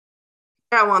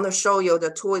 Here I want to show you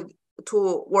the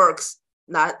two works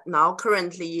that now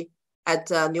currently at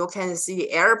the New Kansas City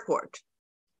Airport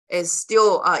is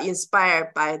still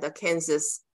inspired by the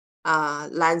Kansas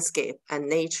landscape and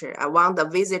nature. I want the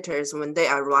visitors, when they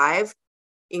arrive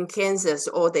in Kansas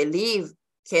or they leave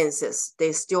Kansas,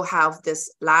 they still have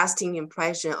this lasting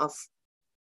impression of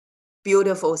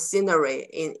beautiful scenery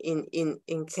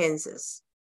in Kansas.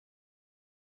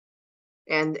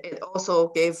 And it also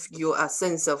gave you a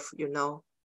sense of,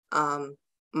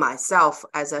 myself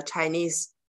as a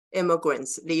Chinese immigrant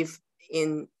live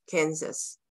in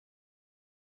Kansas.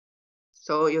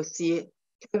 So you see, it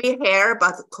can be hair,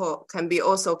 but can be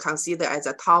also considered as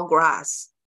a tall grass.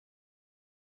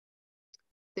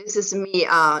 This is me.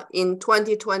 In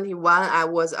 2021, I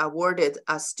was awarded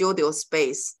a studio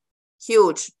space,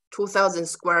 huge, 2,000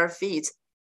 square feet,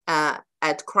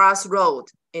 at Crossroad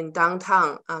in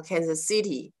downtown Kansas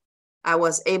City. I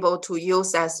was able to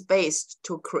use that space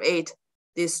to create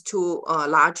these two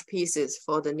large pieces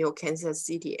for the new Kansas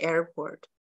City airport.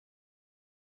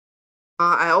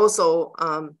 I also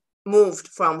moved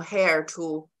from hair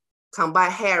to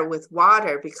combine hair with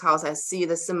water because I see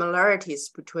the similarities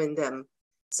between them.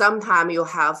 Sometimes you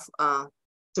have a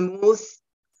smooth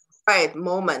right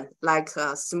moment, like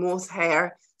smooth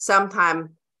hair. Sometimes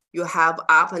you have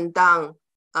up and down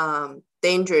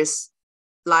dangerous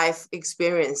life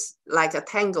experience, like a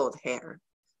tangled hair.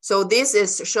 So this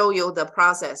is to show you the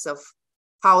process of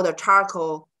how the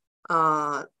charcoal,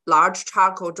 large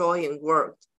charcoal drawing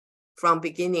worked from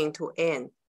beginning to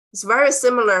end. It's very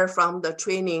similar from the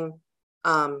training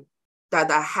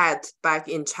that I had back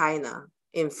in China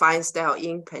in fine style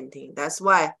ink painting. That's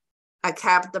why I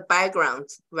kept the background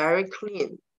very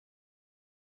clean.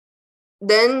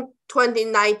 Then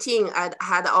 2019, I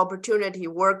had the opportunity to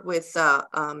work with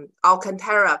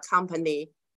Alcantara company,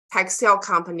 textile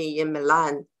company in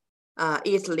Milan,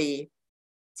 Italy.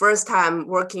 First time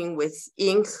working with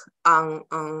ink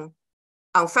on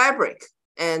fabric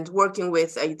and working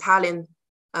with an Italian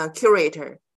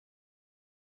curator.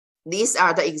 These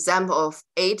are the example of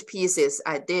 8 pieces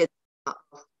I did of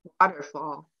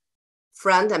waterfall,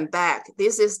 front and back.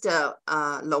 This is the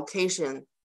location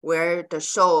where the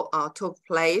show took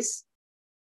place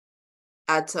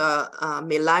at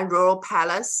Milan Royal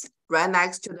Palace, right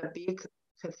next to the big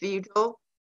cathedral.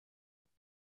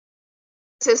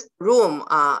 This room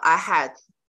I had,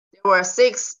 there were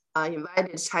 6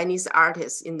 invited Chinese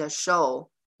artists in the show.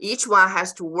 Each one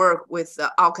has to work with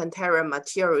the Alcantara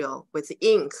material, with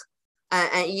ink,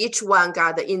 and each one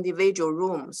got the individual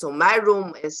room. So my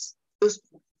room is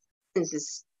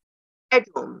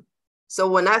bedroom. So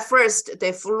when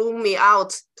they flew me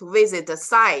out to visit the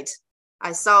site,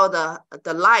 I saw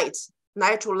the light,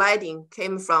 natural lighting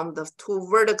came from the 2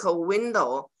 vertical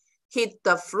windows, hit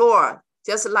the floor,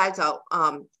 just like a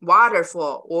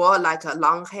waterfall or like a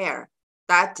long hair.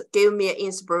 That gave me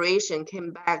inspiration,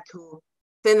 came back to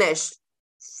finish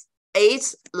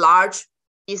 8 large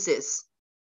pieces,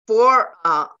 4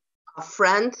 a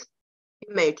front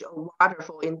image of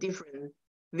waterfall in different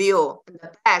view, and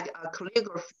the back a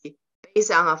calligraphy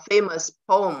based on a famous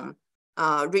poem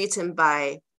written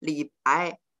by Li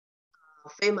Bai, a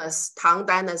famous Tang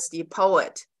Dynasty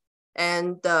poet.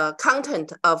 And the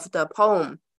content of the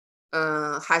poem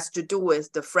has to do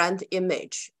with the front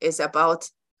image. It's about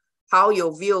how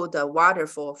you view the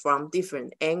waterfall from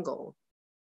different angles.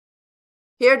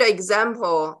 Here the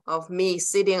example of me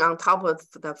sitting on top of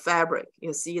the fabric.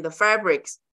 You see the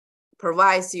fabrics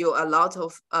provides you a lot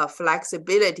of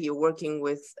flexibility working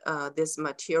with this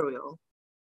material.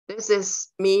 This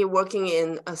is me working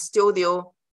in a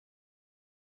studio,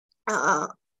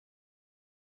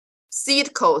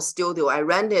 Seedco studio. I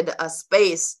rented a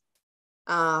space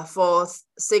for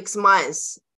 6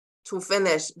 months to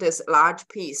finish this large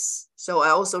piece. So I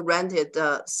also rented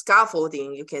the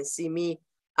scaffolding. You can see me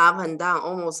up and down,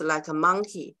 almost like a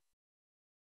monkey.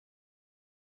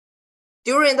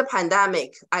 During the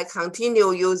pandemic, I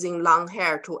continue using long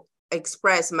hair to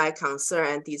express my concern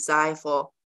and desire for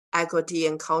equity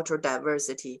and cultural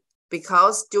diversity.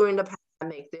 Because during the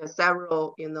pandemic, there are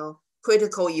several,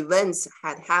 critical events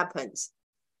had happened.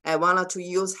 I wanted to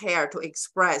use hair to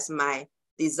express my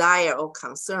desire or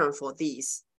concern for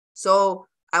these. So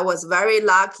I was very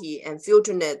lucky and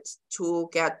fortunate to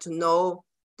get to know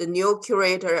the new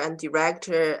curator and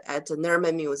director at the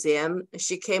Nerman Museum.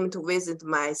 She came to visit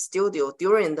my studio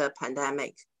during the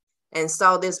pandemic and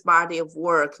saw this body of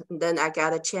work. And then I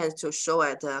got a chance to show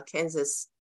at the Kansas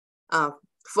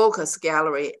Focus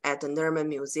Gallery at the Nerman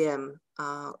Museum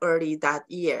early that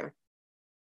year.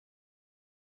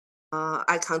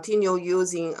 I continue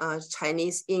using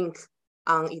Chinese ink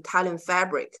on Italian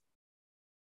fabric.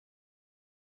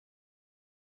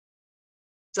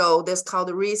 So this called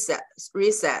reset.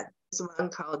 This one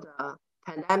called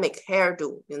pandemic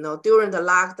hairdo. During the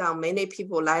lockdown, many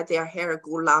people let their hair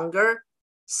go longer,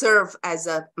 serve as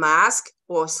a mask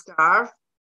or scarf.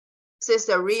 This is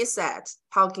a reset,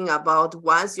 talking about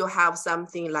once you have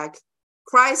something like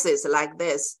crisis like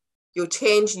this, you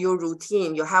change your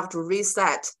routine, you have to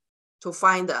reset to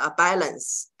find a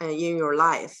balance in your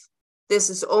life. This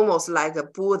is almost like a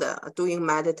Buddha doing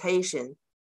meditation,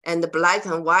 and the black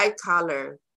and white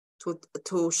color to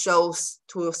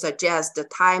suggest the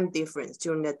time difference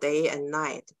during the day and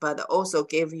night, but also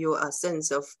give you a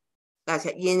sense of like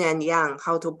yin and yang,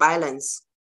 how to balance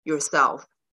yourself.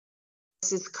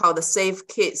 This is called a safe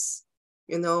kiss.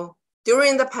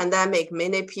 During the pandemic,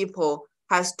 many people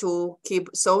has to keep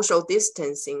social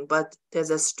distancing, but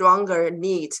there's a stronger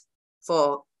need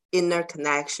for inner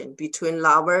connection between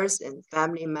lovers and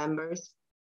family members.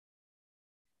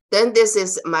 Then this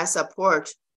is my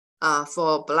support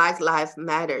for Black Lives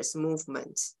Matters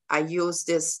movement. I use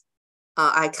this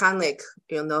iconic,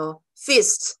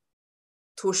 fist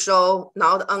to show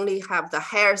not only have the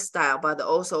hairstyle, but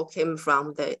also came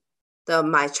from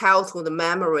my childhood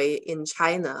memory in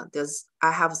China.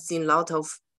 I have seen a lot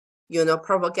of,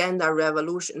 propaganda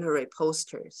revolutionary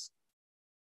posters.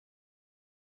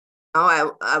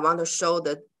 Now I want to show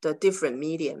the different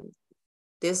medium.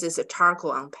 This is a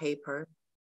charcoal on paper.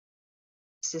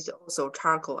 This is also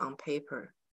charcoal on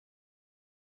paper.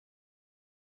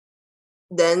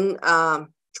 Then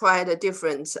try the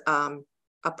different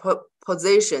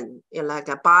position in like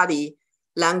a body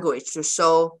language to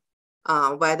show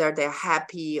whether they're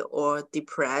happy or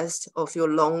depressed or feel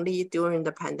lonely during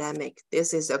the pandemic.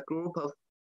 This is a group of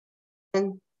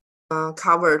men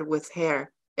covered with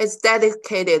hair. It's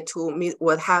dedicated to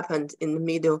what happened in the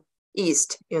Middle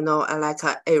East, like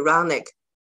an ironic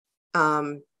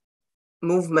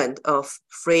movement of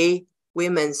free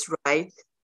women's rights.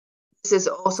 This has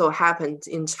also happened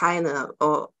in China,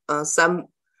 or some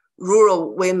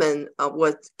rural women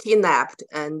were kidnapped,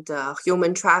 and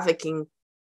human trafficking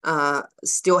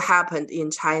still happened in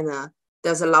China.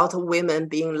 There's a lot of women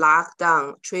being locked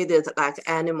down, treated like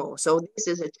animals. So this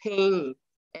is a chain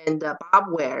and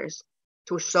barbed wires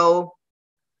to show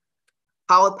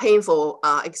how painful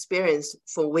experience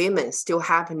for women still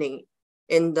happening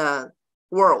in the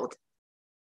world.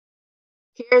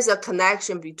 Here's a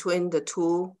connection between the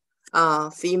two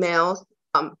females,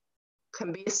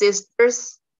 can be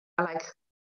sisters, like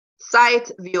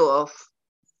side view of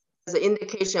the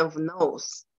indication of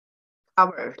nose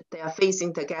covered. They are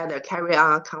facing together, carry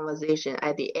on a conversation.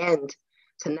 At the end,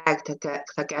 connect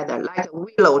together like a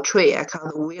willow tree. I call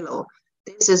it willow.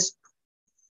 This is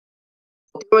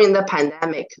during the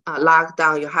pandemic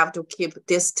lockdown. You have to keep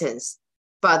distance,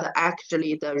 but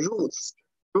actually the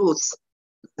roots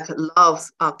like love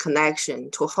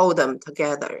connection to hold them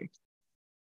together.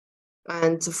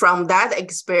 And from that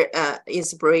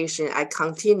inspiration, I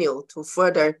continue to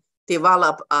further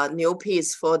develop a new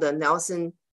piece for the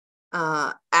Nelson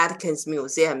Atkins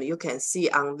Museum. You can see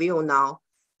on view now.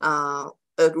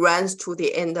 It runs to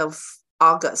the end of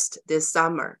August this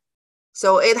summer.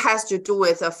 So it has to do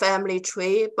with a family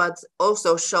tree, but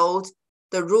also showed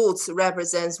the roots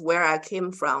represents where I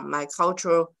came from, my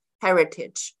cultural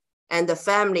heritage, and the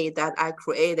family that I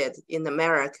created in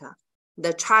America.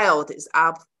 The child is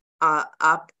up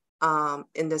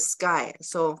in the sky.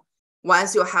 So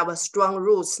once you have a strong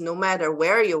roots, no matter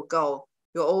where you go,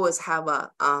 you always have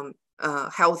a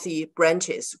healthy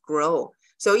branches grow.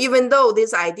 So even though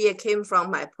this idea came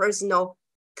from my personal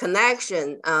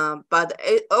connection, but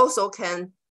it also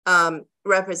can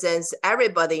represent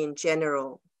everybody in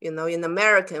general. In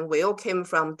American, we all came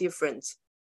from different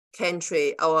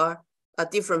country or a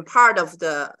different part of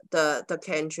the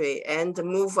country and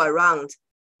move around.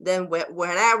 Then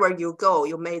wherever you go,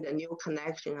 you made a new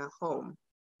connection at home.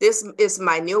 This is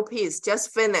my new piece,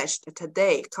 just finished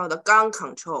today, called the gun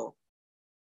control.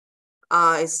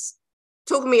 It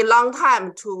took me a long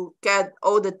time to get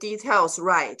all the details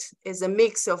right. It's a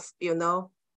mix of,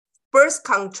 birth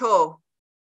control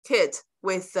kit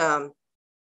with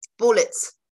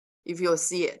bullets, if you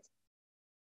see it.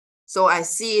 So I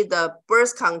see the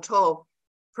birth control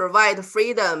provide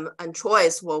freedom and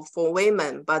choice for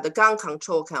women, but the gun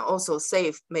control can also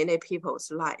save many people's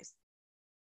lives.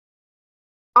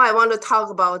 Now I want to talk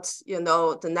about,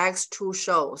 the next two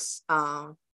shows.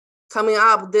 Coming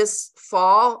up this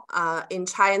fall in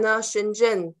China,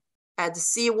 Shenzhen, at the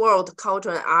SeaWorld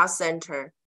Cultural and Art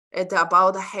Center. It's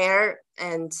about hair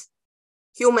and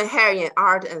human hair in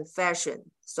art and fashion.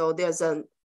 So there's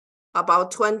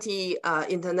about 20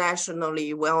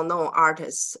 internationally well-known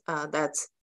artists that's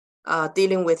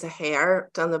dealing with hair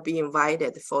gonna be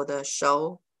invited for the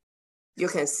show. You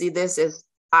can see this is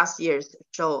last year's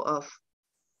show of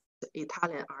the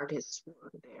Italian artists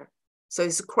work there. So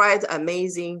it's quite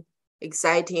amazing,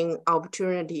 exciting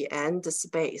opportunity and the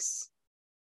space.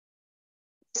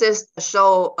 This is the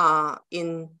show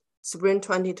in spring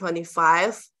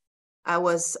 2025. I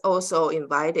was also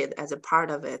invited as a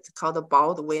part of it, called The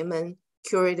Bald Women,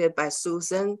 curated by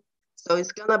Susan. So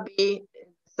it's gonna be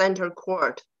center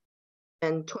court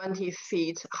and 20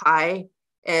 feet high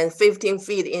and 15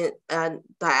 feet in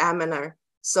diameter.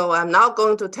 So I'm not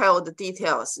going to tell the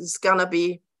details. It's gonna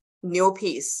be new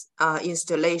piece,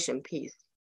 installation piece.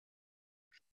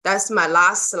 That's my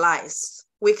last slice.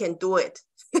 We can do it.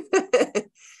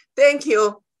 Thank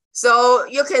you. So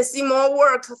you can see more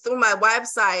work through my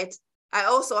website. I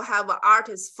also have an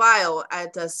artist file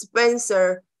at the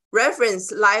Spencer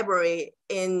Reference Library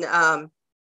in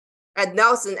at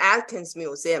Nelson Atkins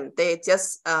Museum. They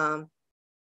just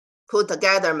put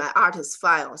together my artist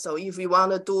file. So if you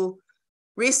want to do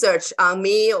research on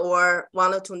me or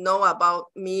wanted to know about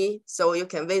me, so you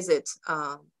can visit,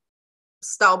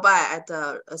 stop by at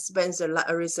the Spencer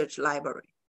Research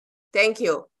Library. Thank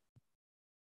you.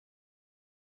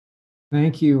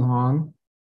 Thank you, Hong,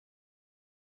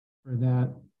 for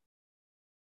that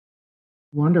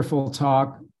wonderful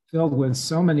talk filled with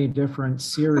so many different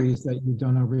series that you've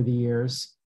done over the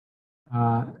years.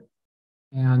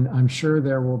 And I'm sure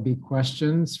there will be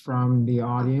questions from the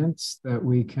audience that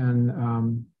we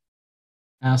can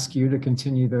ask you to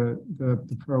continue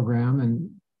the program. And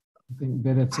I think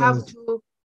that it's have to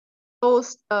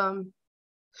post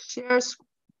share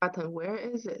button. Where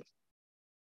is it?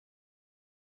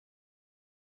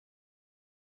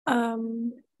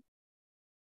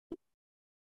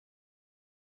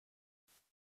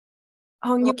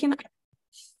 Hong, you can.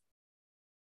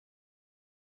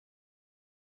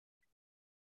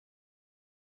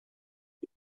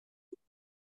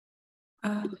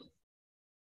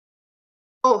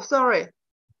 Oh, sorry.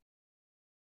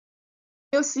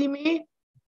 You see me?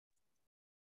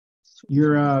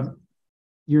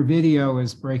 your video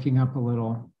is breaking up a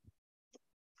little.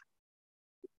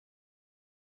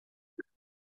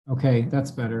 Okay,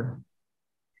 that's better.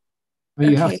 But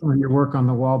you have some of your work on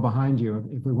the wall behind you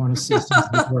if we want to see some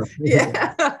of your work.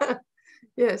 Yeah.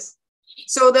 Yes.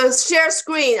 So the share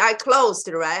screen I closed,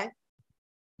 right?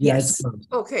 Yeah, Yes. it's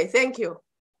closed. Okay, thank you.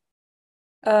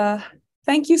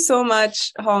 Thank you so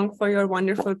much, Hong, for your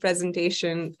wonderful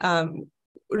presentation.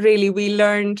 Really, we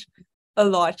learned a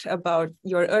lot about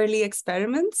your early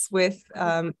experiments with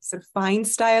sort of fine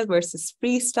style versus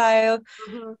freestyle,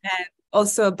 and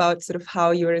also about sort of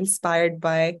how you're inspired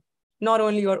by not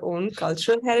only your own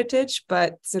cultural heritage,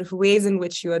 but sort of ways in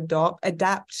which you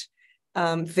adapt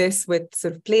this with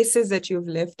sort of places that you've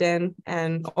lived in,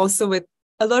 and also with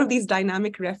a lot of these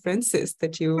dynamic references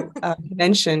that you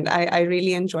mentioned. I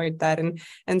really enjoyed that,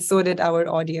 and so did our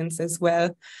audience as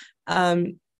well.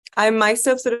 I'm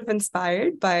myself sort of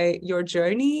inspired by your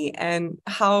journey and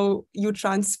how you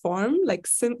transform like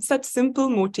such simple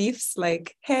motifs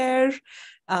like hair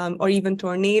or even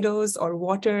tornadoes or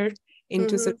water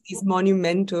into sort of these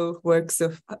monumental works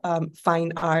of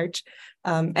fine art.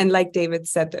 And like David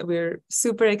said, that we're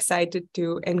super excited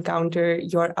to encounter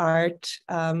your art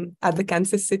at the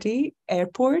Kansas City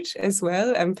airport as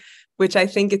well, which I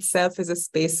think itself is a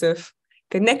space of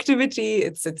connectivity.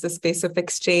 It's a space of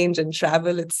exchange and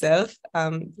travel itself.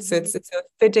 So it's a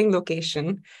fitting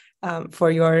location for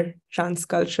your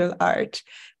transcultural art.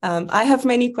 I have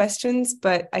many questions,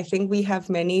 but I think we have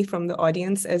many from the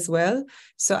audience as well.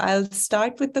 So I'll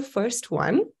start with the first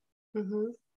one,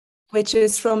 which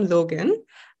is from Logan,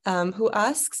 who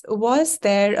asks, was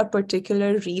there a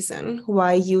particular reason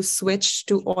why you switched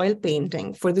to oil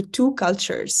painting for the Two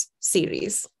Cultures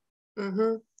series?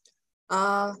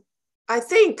 I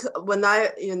think when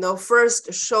I,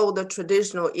 first showed the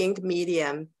traditional ink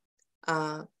medium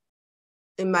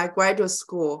in my graduate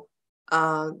school,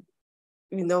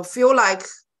 feel like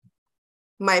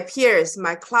my peers,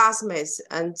 my classmates,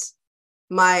 and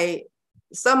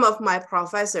some of my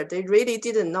professors, they really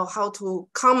didn't know how to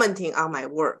commenting on my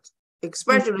work,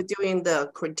 especially during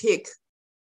the critique.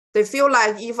 They feel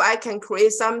like if I can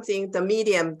create something, the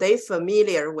medium they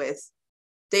familiar with,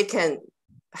 they can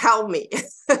help me.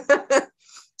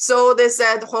 So they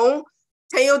said, Hong,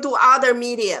 can you do other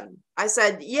medium? I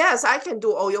said, yes, I can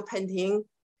do oil painting.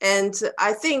 And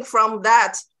I think from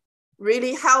that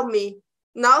really helped me,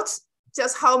 not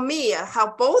just help me,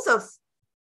 help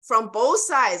from both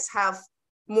sides have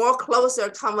more closer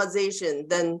conversation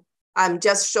than I'm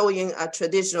just showing a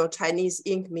traditional Chinese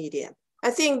ink medium.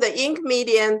 I think the ink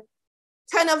medium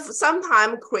kind of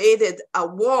sometimes created a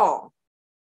wall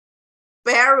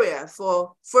barrier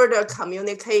for further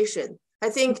communication. I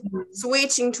think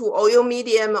switching to oil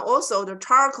medium, also the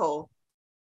charcoal,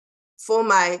 for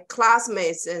my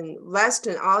classmates and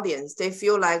Western audience, they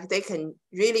feel like they can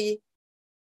really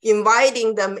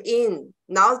inviting them in,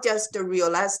 not just the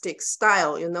realistic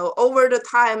style. Over the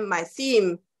time, my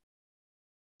theme,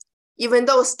 even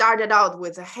though started out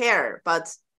with hair,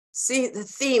 but see the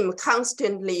theme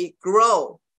constantly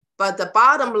grow. But the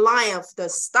bottom line of the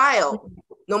style,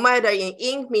 no matter in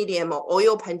ink medium or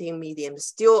oil painting medium,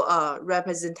 still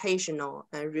representational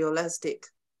and realistic.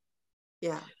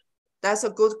 Yeah, that's a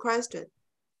good question.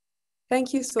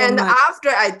 Thank you so much. And after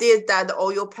I did that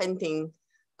oil painting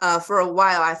for a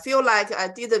while, I feel like I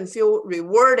didn't feel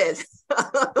rewarded.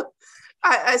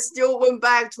 I still went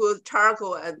back to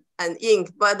charcoal and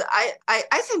ink, but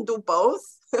I can do both.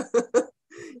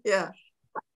 Yeah.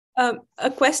 A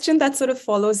question that sort of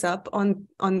follows up on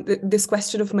this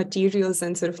question of materials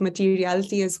and sort of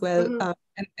materiality as well,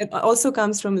 and it also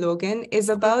comes from Logan, is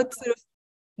about sort of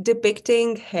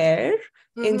depicting hair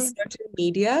in certain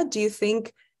media. Do you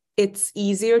think it's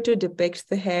easier to depict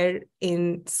the hair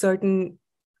in certain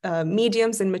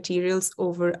mediums and materials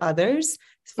over others?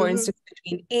 For instance,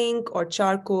 between ink or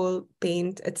charcoal,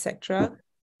 paint, etc.?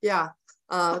 Yeah,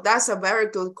 that's a very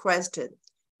good question.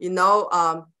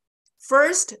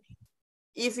 First,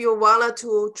 if you wanted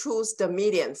to choose the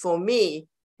medium, for me,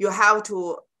 you have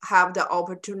to have the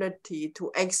opportunity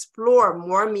to explore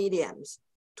more mediums,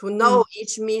 to know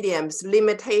each medium's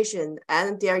limitation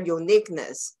and their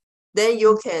uniqueness. Then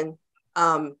you can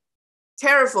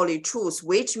carefully choose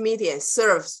which medium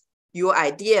serves your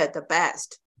idea the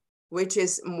best, which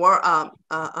is more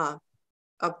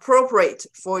appropriate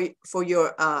for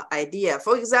your idea.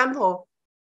 For example,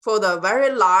 for the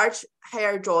very large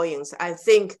hair drawings, I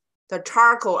think the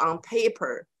charcoal on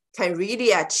paper can really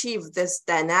achieve this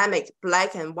dynamic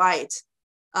black and white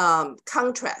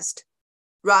contrast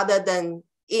rather than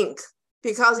ink,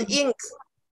 because ink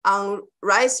on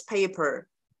rice paper,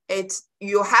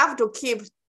 you have to keep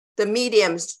the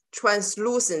medium's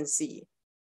translucency.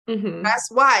 That's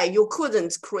why you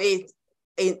couldn't create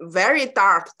a very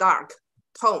dark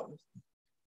tone,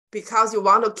 because you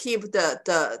want to keep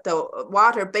the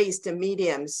water-based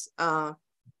mediums,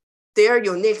 their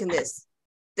uniqueness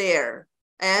there.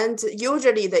 And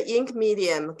usually the ink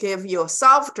medium give you a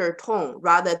softer tone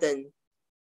rather than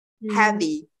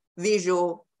heavy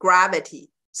visual gravity.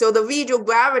 So the visual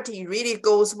gravity really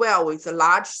goes well with the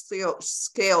large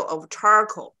scale of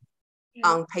charcoal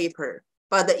on paper.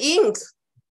 But the ink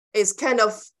is kind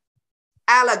of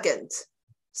elegant,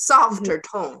 softer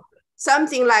tone.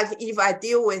 Something like if I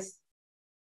deal with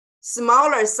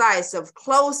smaller size of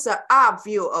closer up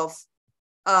view of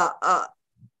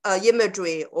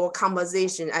imagery or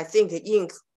composition, I think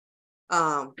ink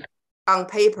on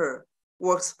paper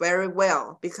works very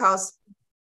well, because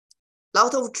a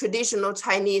lot of traditional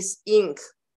Chinese ink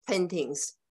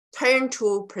paintings tend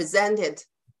to present it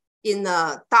in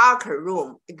a darker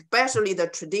room, especially the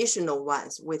traditional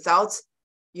ones, without,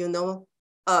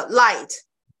 light,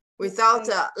 without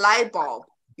a light bulb.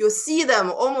 You see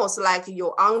them almost like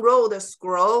you unroll the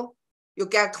scroll, you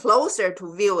get closer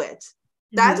to view it.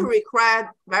 That requires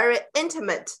very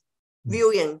intimate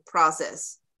viewing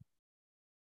process.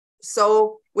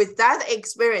 So with that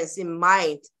experience in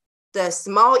mind, the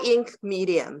small ink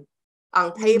medium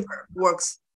on paper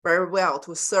works very well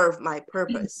to serve my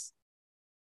purpose.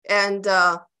 And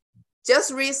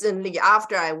just recently,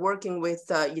 after I working with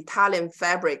the Italian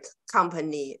fabric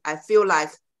company, I feel like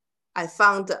I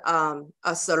found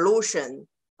a solution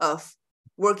of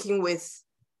working with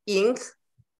ink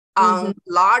on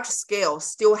large scale,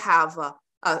 still have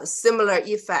a similar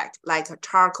effect like a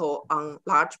charcoal on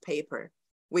large paper,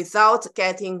 without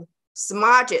getting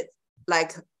smudged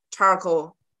like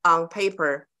charcoal on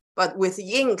paper, but with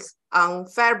ink on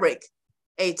fabric,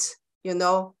 it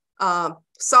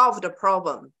solve the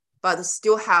problem, but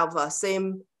still have a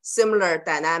similar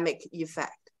dynamic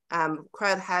effect. I'm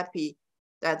quite happy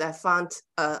that I found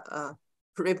a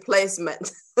replacement.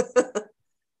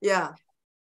 Yeah.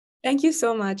 Thank you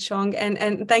so much, Hong.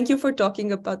 And thank you for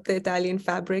talking about the Italian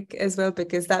fabric as well,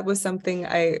 because that was something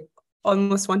I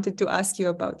almost wanted to ask you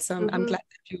about. So I'm glad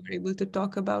that you were able to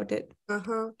talk about it.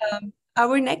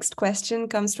 Our next question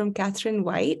comes from Catherine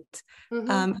White,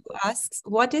 who asks,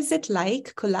 what is it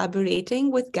like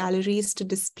collaborating with galleries to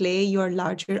display your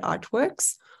larger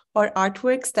artworks or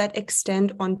artworks that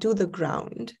extend onto the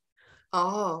ground?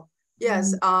 Oh,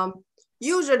 yes.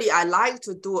 Usually I like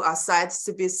to do a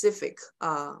site-specific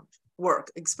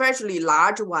work, especially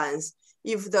large ones.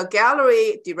 If the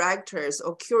gallery directors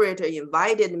or curator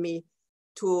invited me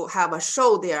to have a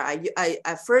show there,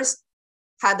 I first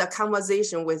had a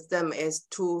conversation with them is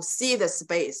to see the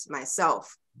space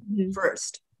myself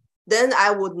first. Then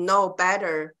I would know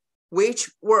better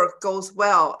which work goes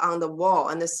well on the wall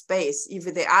and the space. If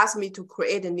they ask me to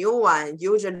create a new one,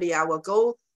 usually I will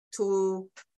go to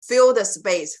fill the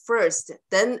space first.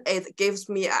 Then it gives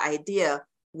me an idea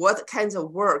what kinds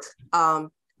of work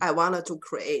I wanted to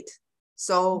create.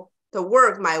 So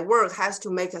my work has to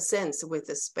make a sense with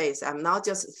the space. I'm not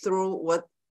just through what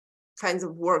kinds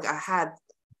of work I had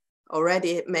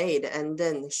already made and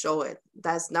then show it.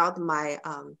 That's not my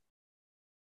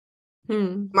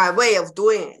my way of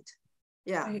doing it.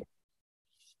 Yeah. Right.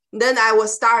 Then I will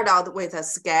start out with a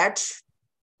sketch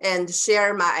and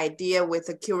share my idea with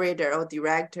the curator or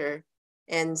director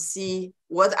and see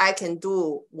what I can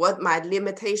do, what my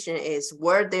limitation is,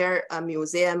 were there a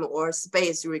museum or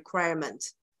space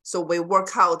requirement. So we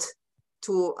work out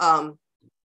to a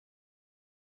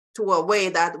way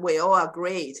that we all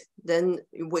agreed, then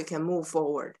we can move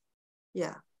forward.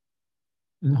 Yeah.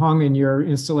 And Hong, in your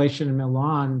installation in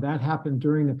Milan, that happened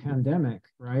during the pandemic,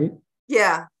 right?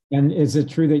 Yeah. And is it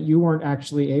true that you weren't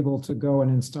actually able to go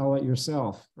and install it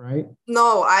yourself, right?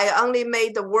 No, I only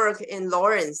made the work in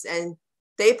Lawrence, and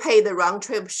they paid the round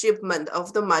trip shipment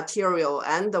of the material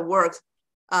and the work,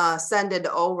 send it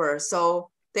over. So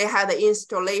they had an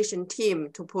installation team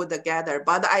to put together.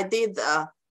 But I did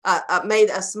made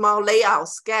a small layout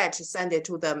sketch, send it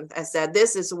to them. I said,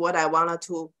 this is what I wanted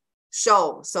to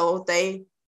show. So they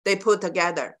put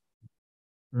together.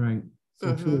 Right.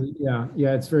 So truly, yeah,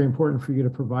 it's very important for you to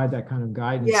provide that kind of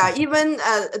guidance. Yeah, even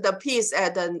the piece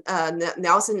at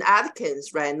Nelson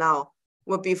Atkins right now,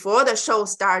 well, before the show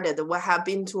started, we have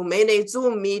been to many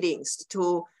Zoom meetings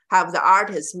to have the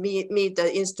artists meet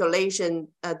the installation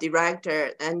director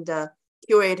and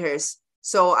curators.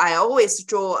 So I always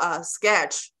draw a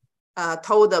sketch,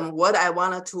 told them what I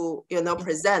wanted to,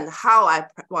 present, how I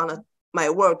wanted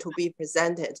my work to be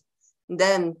presented.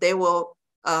 Then they will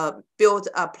build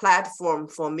a platform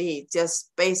for me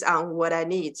just based on what I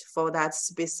need for that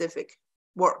specific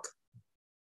work.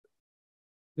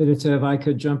 If I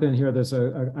could jump in here,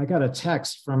 I got a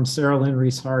text from Sarah Lynn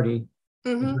Rees-Hardy,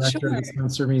 the director of the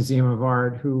Spencer Museum of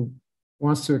Art, who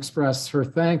wants to express her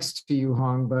thanks to you,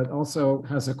 Hong, but also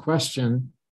has a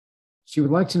question. She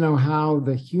would like to know how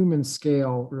the human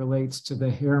scale relates to the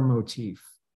hair motif.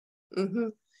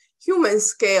 Human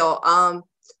scale,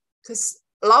 because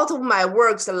a lot of my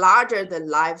works are larger than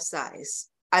life size.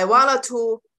 I wanted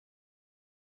to,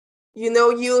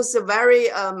 use a very,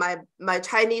 my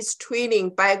Chinese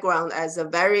training background as a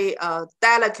very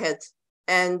delicate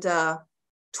and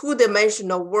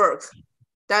two-dimensional work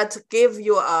that give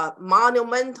you a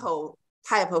monumental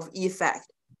type of effect.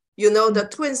 The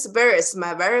twin spirits,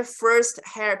 my very first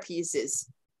hair pieces,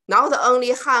 not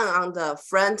only hung on the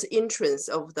front entrance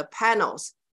of the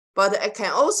panels, but it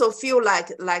can also feel like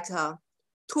a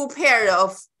two pair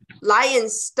of lion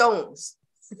stones,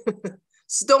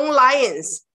 stone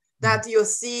lions that you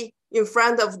see in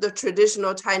front of the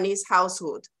traditional Chinese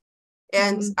household.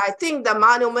 And I think the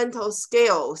monumental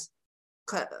scales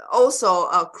also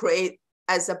create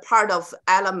as a part of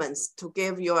elements to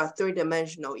give you a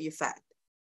three-dimensional effect.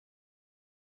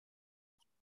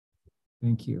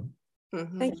 Thank you.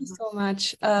 Thank you so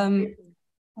much.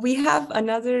 We have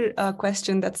another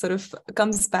question that sort of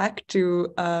comes back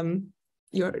to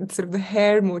your sort of the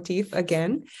hair motif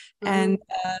again. And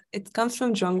it comes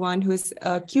from Zhongwan, who's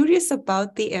curious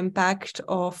about the impact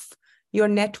of your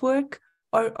network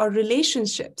or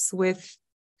relationships with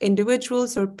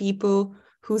individuals or people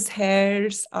whose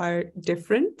hairs are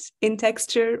different in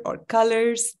texture or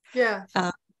colors. Yeah.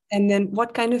 And then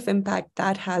what kind of impact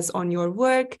that has on your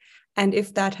work, and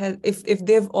if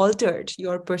they've altered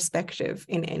your perspective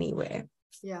in any way.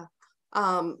 Yeah.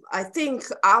 I think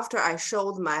after I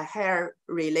showed my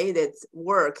hair-related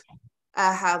work,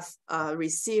 I have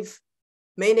received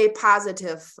many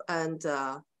positive and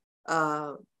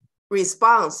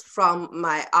response from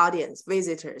my audience,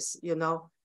 visitors.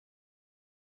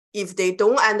 If they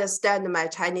don't understand my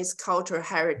Chinese cultural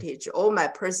heritage or my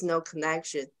personal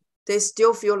connection, they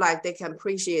still feel like they can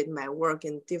appreciate my work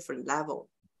in different level.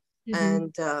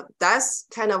 And that's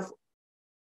kind of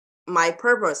my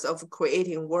purpose of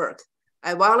creating work.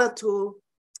 I wanted to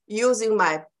using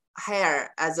my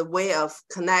hair as a way of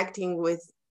connecting with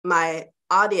my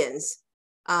audience.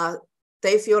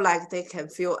 They feel like they can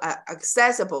feel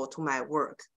accessible to my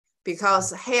work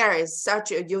because hair is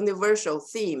such a universal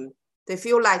theme. They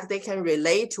feel like they can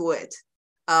relate to it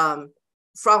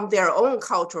from their own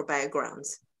cultural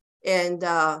backgrounds. And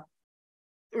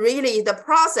really the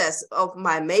process of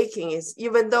my making is,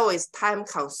 even though it's time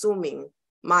consuming,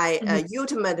 my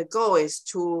ultimate goal is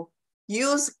to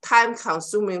use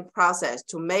time-consuming process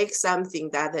to make something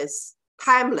that is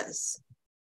timeless.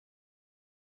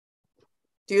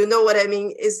 Do you know what I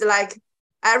mean? It's like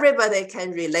everybody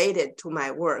can relate it to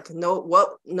my work,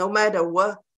 no matter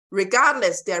what,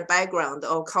 regardless their background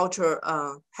or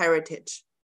cultural heritage.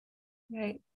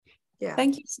 Right. Yeah.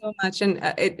 Thank you so much. And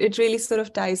it really sort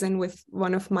of ties in with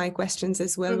one of my questions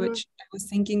as well, which I was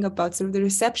thinking about sort of the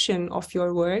reception of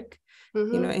your work,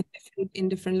 you know, in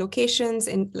different locations,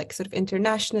 in like sort of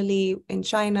internationally, in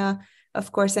China,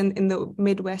 of course, and in the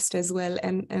Midwest as well.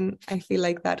 And I feel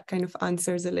like that kind of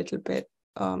answers a little bit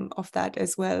of that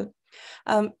as well.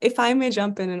 If I may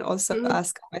jump in and also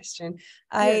ask a question,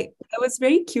 I was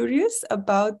very curious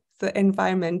about the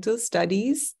environmental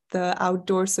studies, the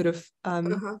outdoor sort of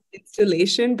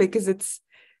installation, because it's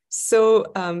so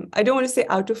I don't want to say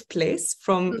out of place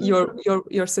from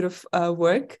your sort of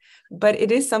work, but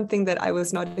it is something that I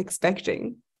was not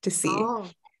expecting to see.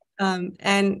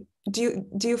 And do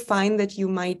you find that you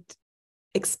might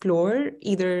explore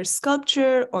either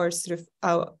sculpture or sort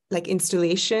of like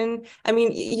installation? I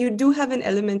mean, you do have an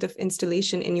element of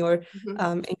installation in your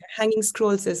hanging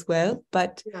scrolls as well,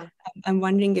 but I'm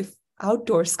wondering if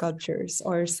outdoor sculptures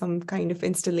or some kind of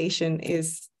installation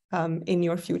is in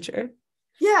your future.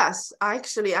 Yes,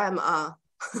 actually, I'm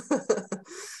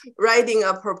writing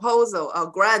a proposal, a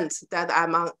grant that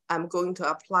I'm going to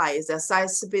apply. Is a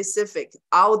site-specific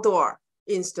outdoor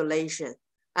installation,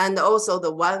 and also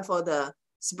the one for the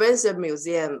Spencer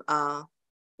Museum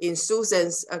in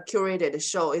Susan's curated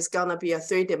show is gonna be a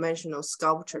 3-dimensional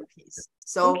sculpture piece.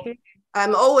 So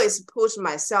I'm always push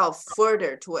myself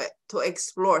further to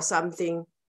explore something,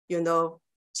 you know,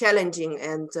 challenging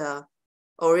and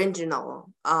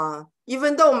original.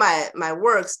 Even though my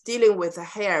work's dealing with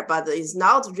hair, but it's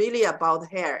not really about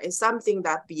hair. It's something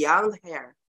that beyond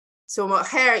hair. So my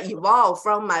hair evolved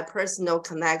from my personal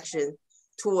connection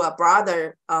to a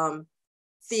broader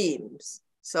themes.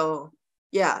 So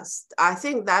yes, I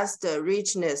think that's the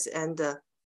richness and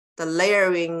the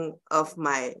layering of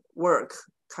my work,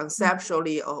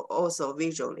 conceptually or also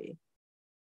visually.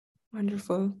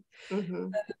 Wonderful.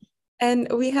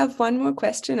 And we have one more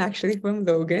question actually from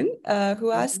Logan,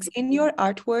 who asks, in your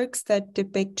artworks that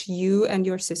depict you and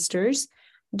your sisters,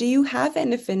 do you have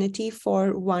an affinity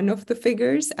for one of the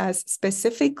figures as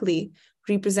specifically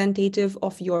representative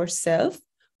of yourself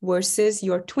versus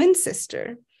your twin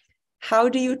sister? How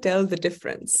do you tell the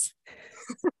difference?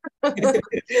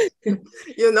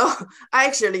 You know,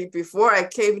 actually, before I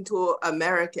came to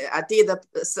America, I did a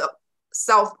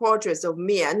self-portraits of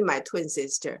me and my twin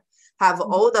sister, have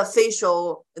all the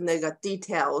facial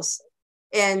details.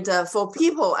 And for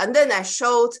people, and then I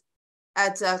showed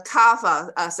at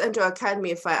CAFA, Central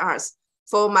Academy of Fine Arts,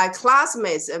 for my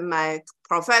classmates and my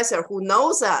professor who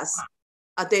knows us,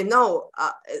 they know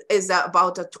is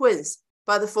about the twins.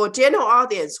 But for general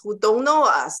audience who don't know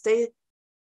us, they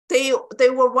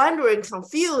were wondering,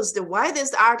 confused, why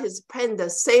this artist paint the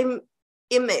same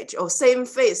image or same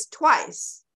face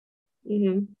twice.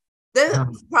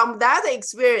 Then from that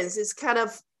experience, it's kind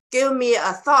of give me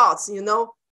a thoughts, you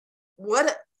know,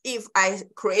 what if I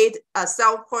create a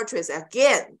self-portrait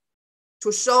again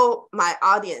to show my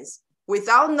audience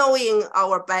without knowing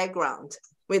our background,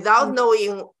 without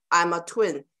knowing I'm a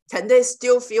twin, can they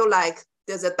still feel like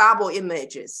there's a double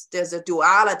images, there's a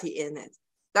duality in it?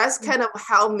 That's kind of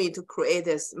helped me to create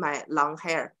this, my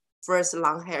first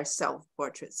long hair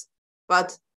self-portraits.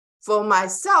 But for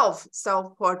myself,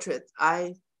 self-portrait,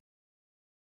 I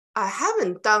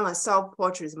haven't done a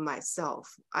self-portrait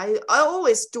myself. I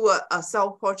always do a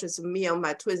self-portrait of me and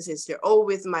my twin sister, or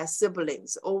with my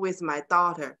siblings, or with my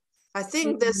daughter. I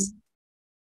think this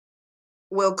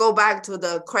will go back to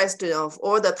the question of,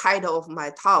 or the title of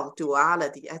my talk,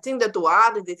 duality. I think the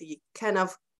duality kind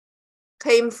of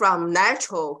came from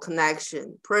natural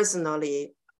connection.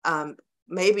 Personally,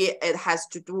 maybe it has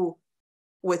to do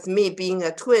with me being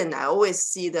a twin. I always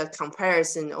see the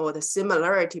comparison or the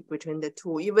similarity between the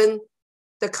two. Even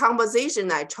the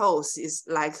composition I chose is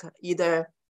like either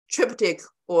triptych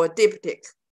or diptych,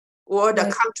 or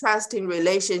the contrasting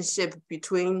relationship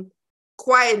between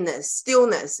quietness,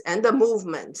 stillness, and the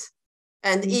movement,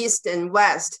 and East and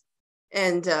West.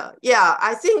 And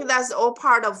I think that's all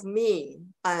part of me,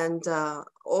 and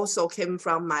also came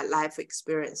from my life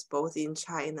experience, both in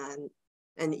China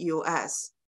and US.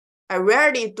 I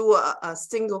rarely do a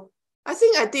single, I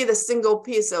think I did a single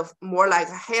piece of more like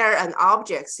a hair and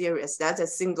object series. That's a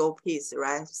single piece,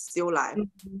 right? Still life.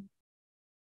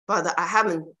 But I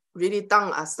haven't really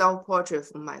done a self-portrait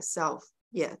for myself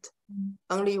yet.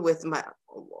 Only with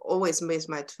always with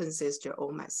my twin sister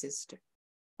or my sister,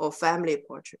 or family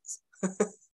portraits.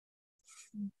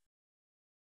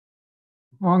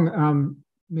 Hong,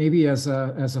 maybe as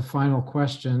a final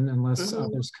question, unless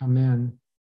others come in,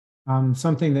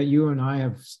 something that you and I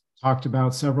have talked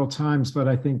about several times, but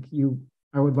I think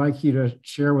I would like you to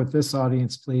share with this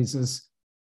audience, please, is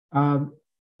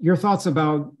your thoughts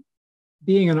about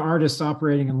being an artist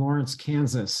operating in Lawrence,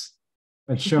 Kansas,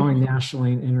 but showing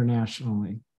nationally and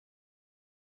internationally.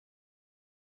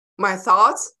 My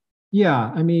thoughts?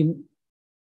 Yeah, I mean,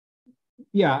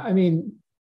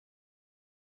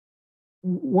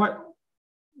 what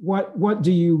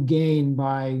do you gain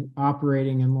by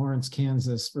operating in Lawrence,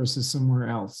 Kansas versus somewhere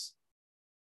else?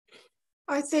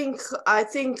 I think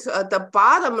the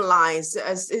bottom line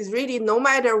is really no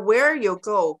matter where you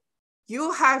go,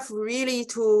 you have really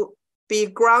to be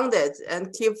grounded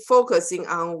and keep focusing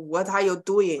on what are you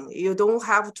doing. You don't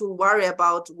have to worry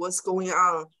about what's going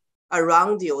on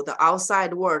around you, the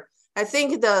outside world. I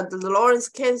think the Lawrence,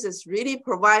 Kansas really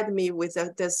provide me with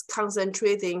this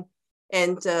concentrating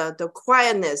and the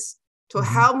quietness to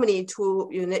help me to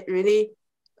really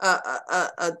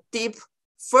deep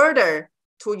further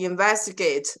to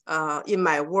investigate in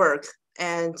my work.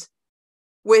 And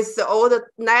with all the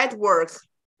network,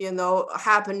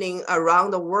 happening around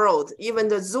the world, even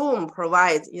the Zoom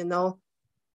provides,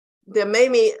 there may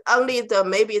be only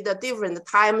the different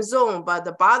time zone, but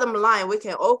the bottom line, we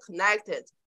can all connect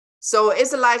it. So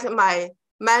it's like my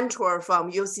mentor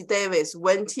from UC Davis,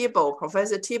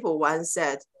 Professor Thibault once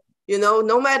said,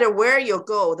 no matter where you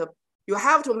go, you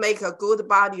have to make a good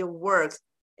body of work,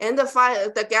 and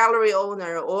the gallery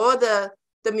owner or the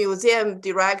museum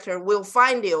director will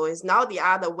find you. It's not the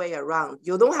other way around.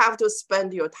 You don't have to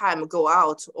spend your time go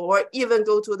out or even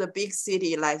go to the big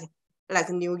city like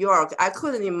New York. I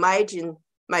couldn't imagine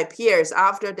my peers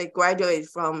after they graduate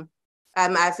from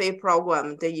M.F.A.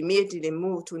 program, they immediately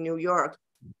move to New York.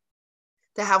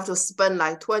 They have to spend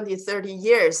like 20, 30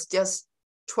 years just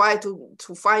try to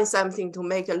find something to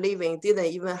make a living, didn't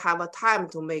even have a time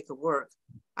to make work.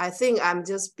 I think I'm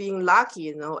just being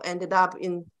lucky, ended up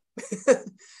in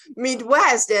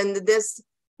Midwest and this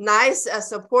nice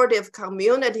supportive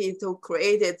community to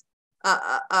create it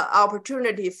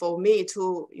opportunity for me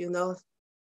to,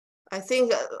 I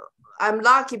think I'm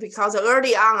lucky because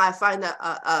early on I find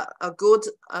a good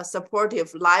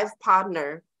supportive life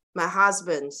partner, my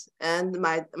husband and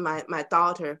my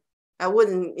daughter. I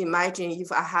wouldn't imagine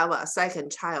if I have a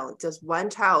second child. Just one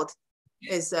child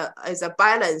is a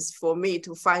balance for me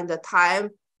to find the time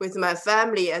with my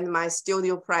family and my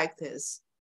studio practice.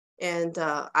 And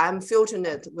I'm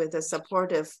fortunate with a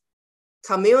supportive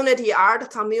community, art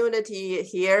community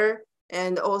here,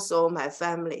 and also my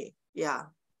family. Yeah.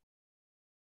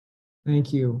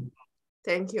 Thank you.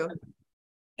 Thank you.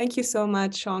 Thank you so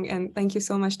much, Hong, and thank you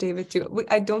so much, David, too.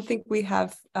 I don't think we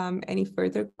have any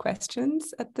further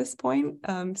questions at this point.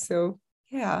 So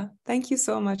yeah, thank you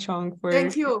so much, Hong, for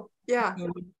thank you. Yeah.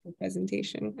 the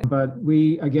presentation. But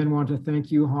we again want to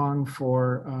thank you, Hong,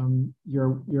 for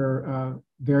your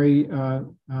very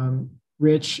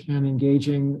rich and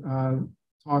engaging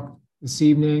talk this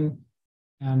evening,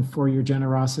 and for your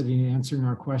generosity in answering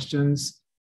our questions.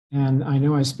 And I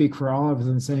know I speak for all of us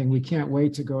in saying we can't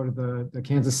wait to go to the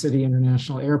Kansas City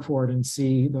International Airport and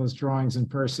see those drawings in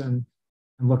person,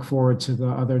 and look forward to the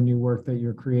other new work that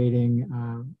you're creating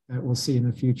that we'll see in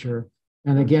the future.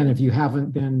 And again, if you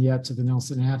haven't been yet to the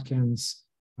Nelson Atkins,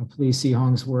 please see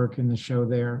Hong's work in the show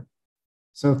there.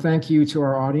 So thank you to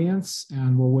our audience,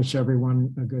 and we'll wish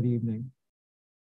everyone a good evening.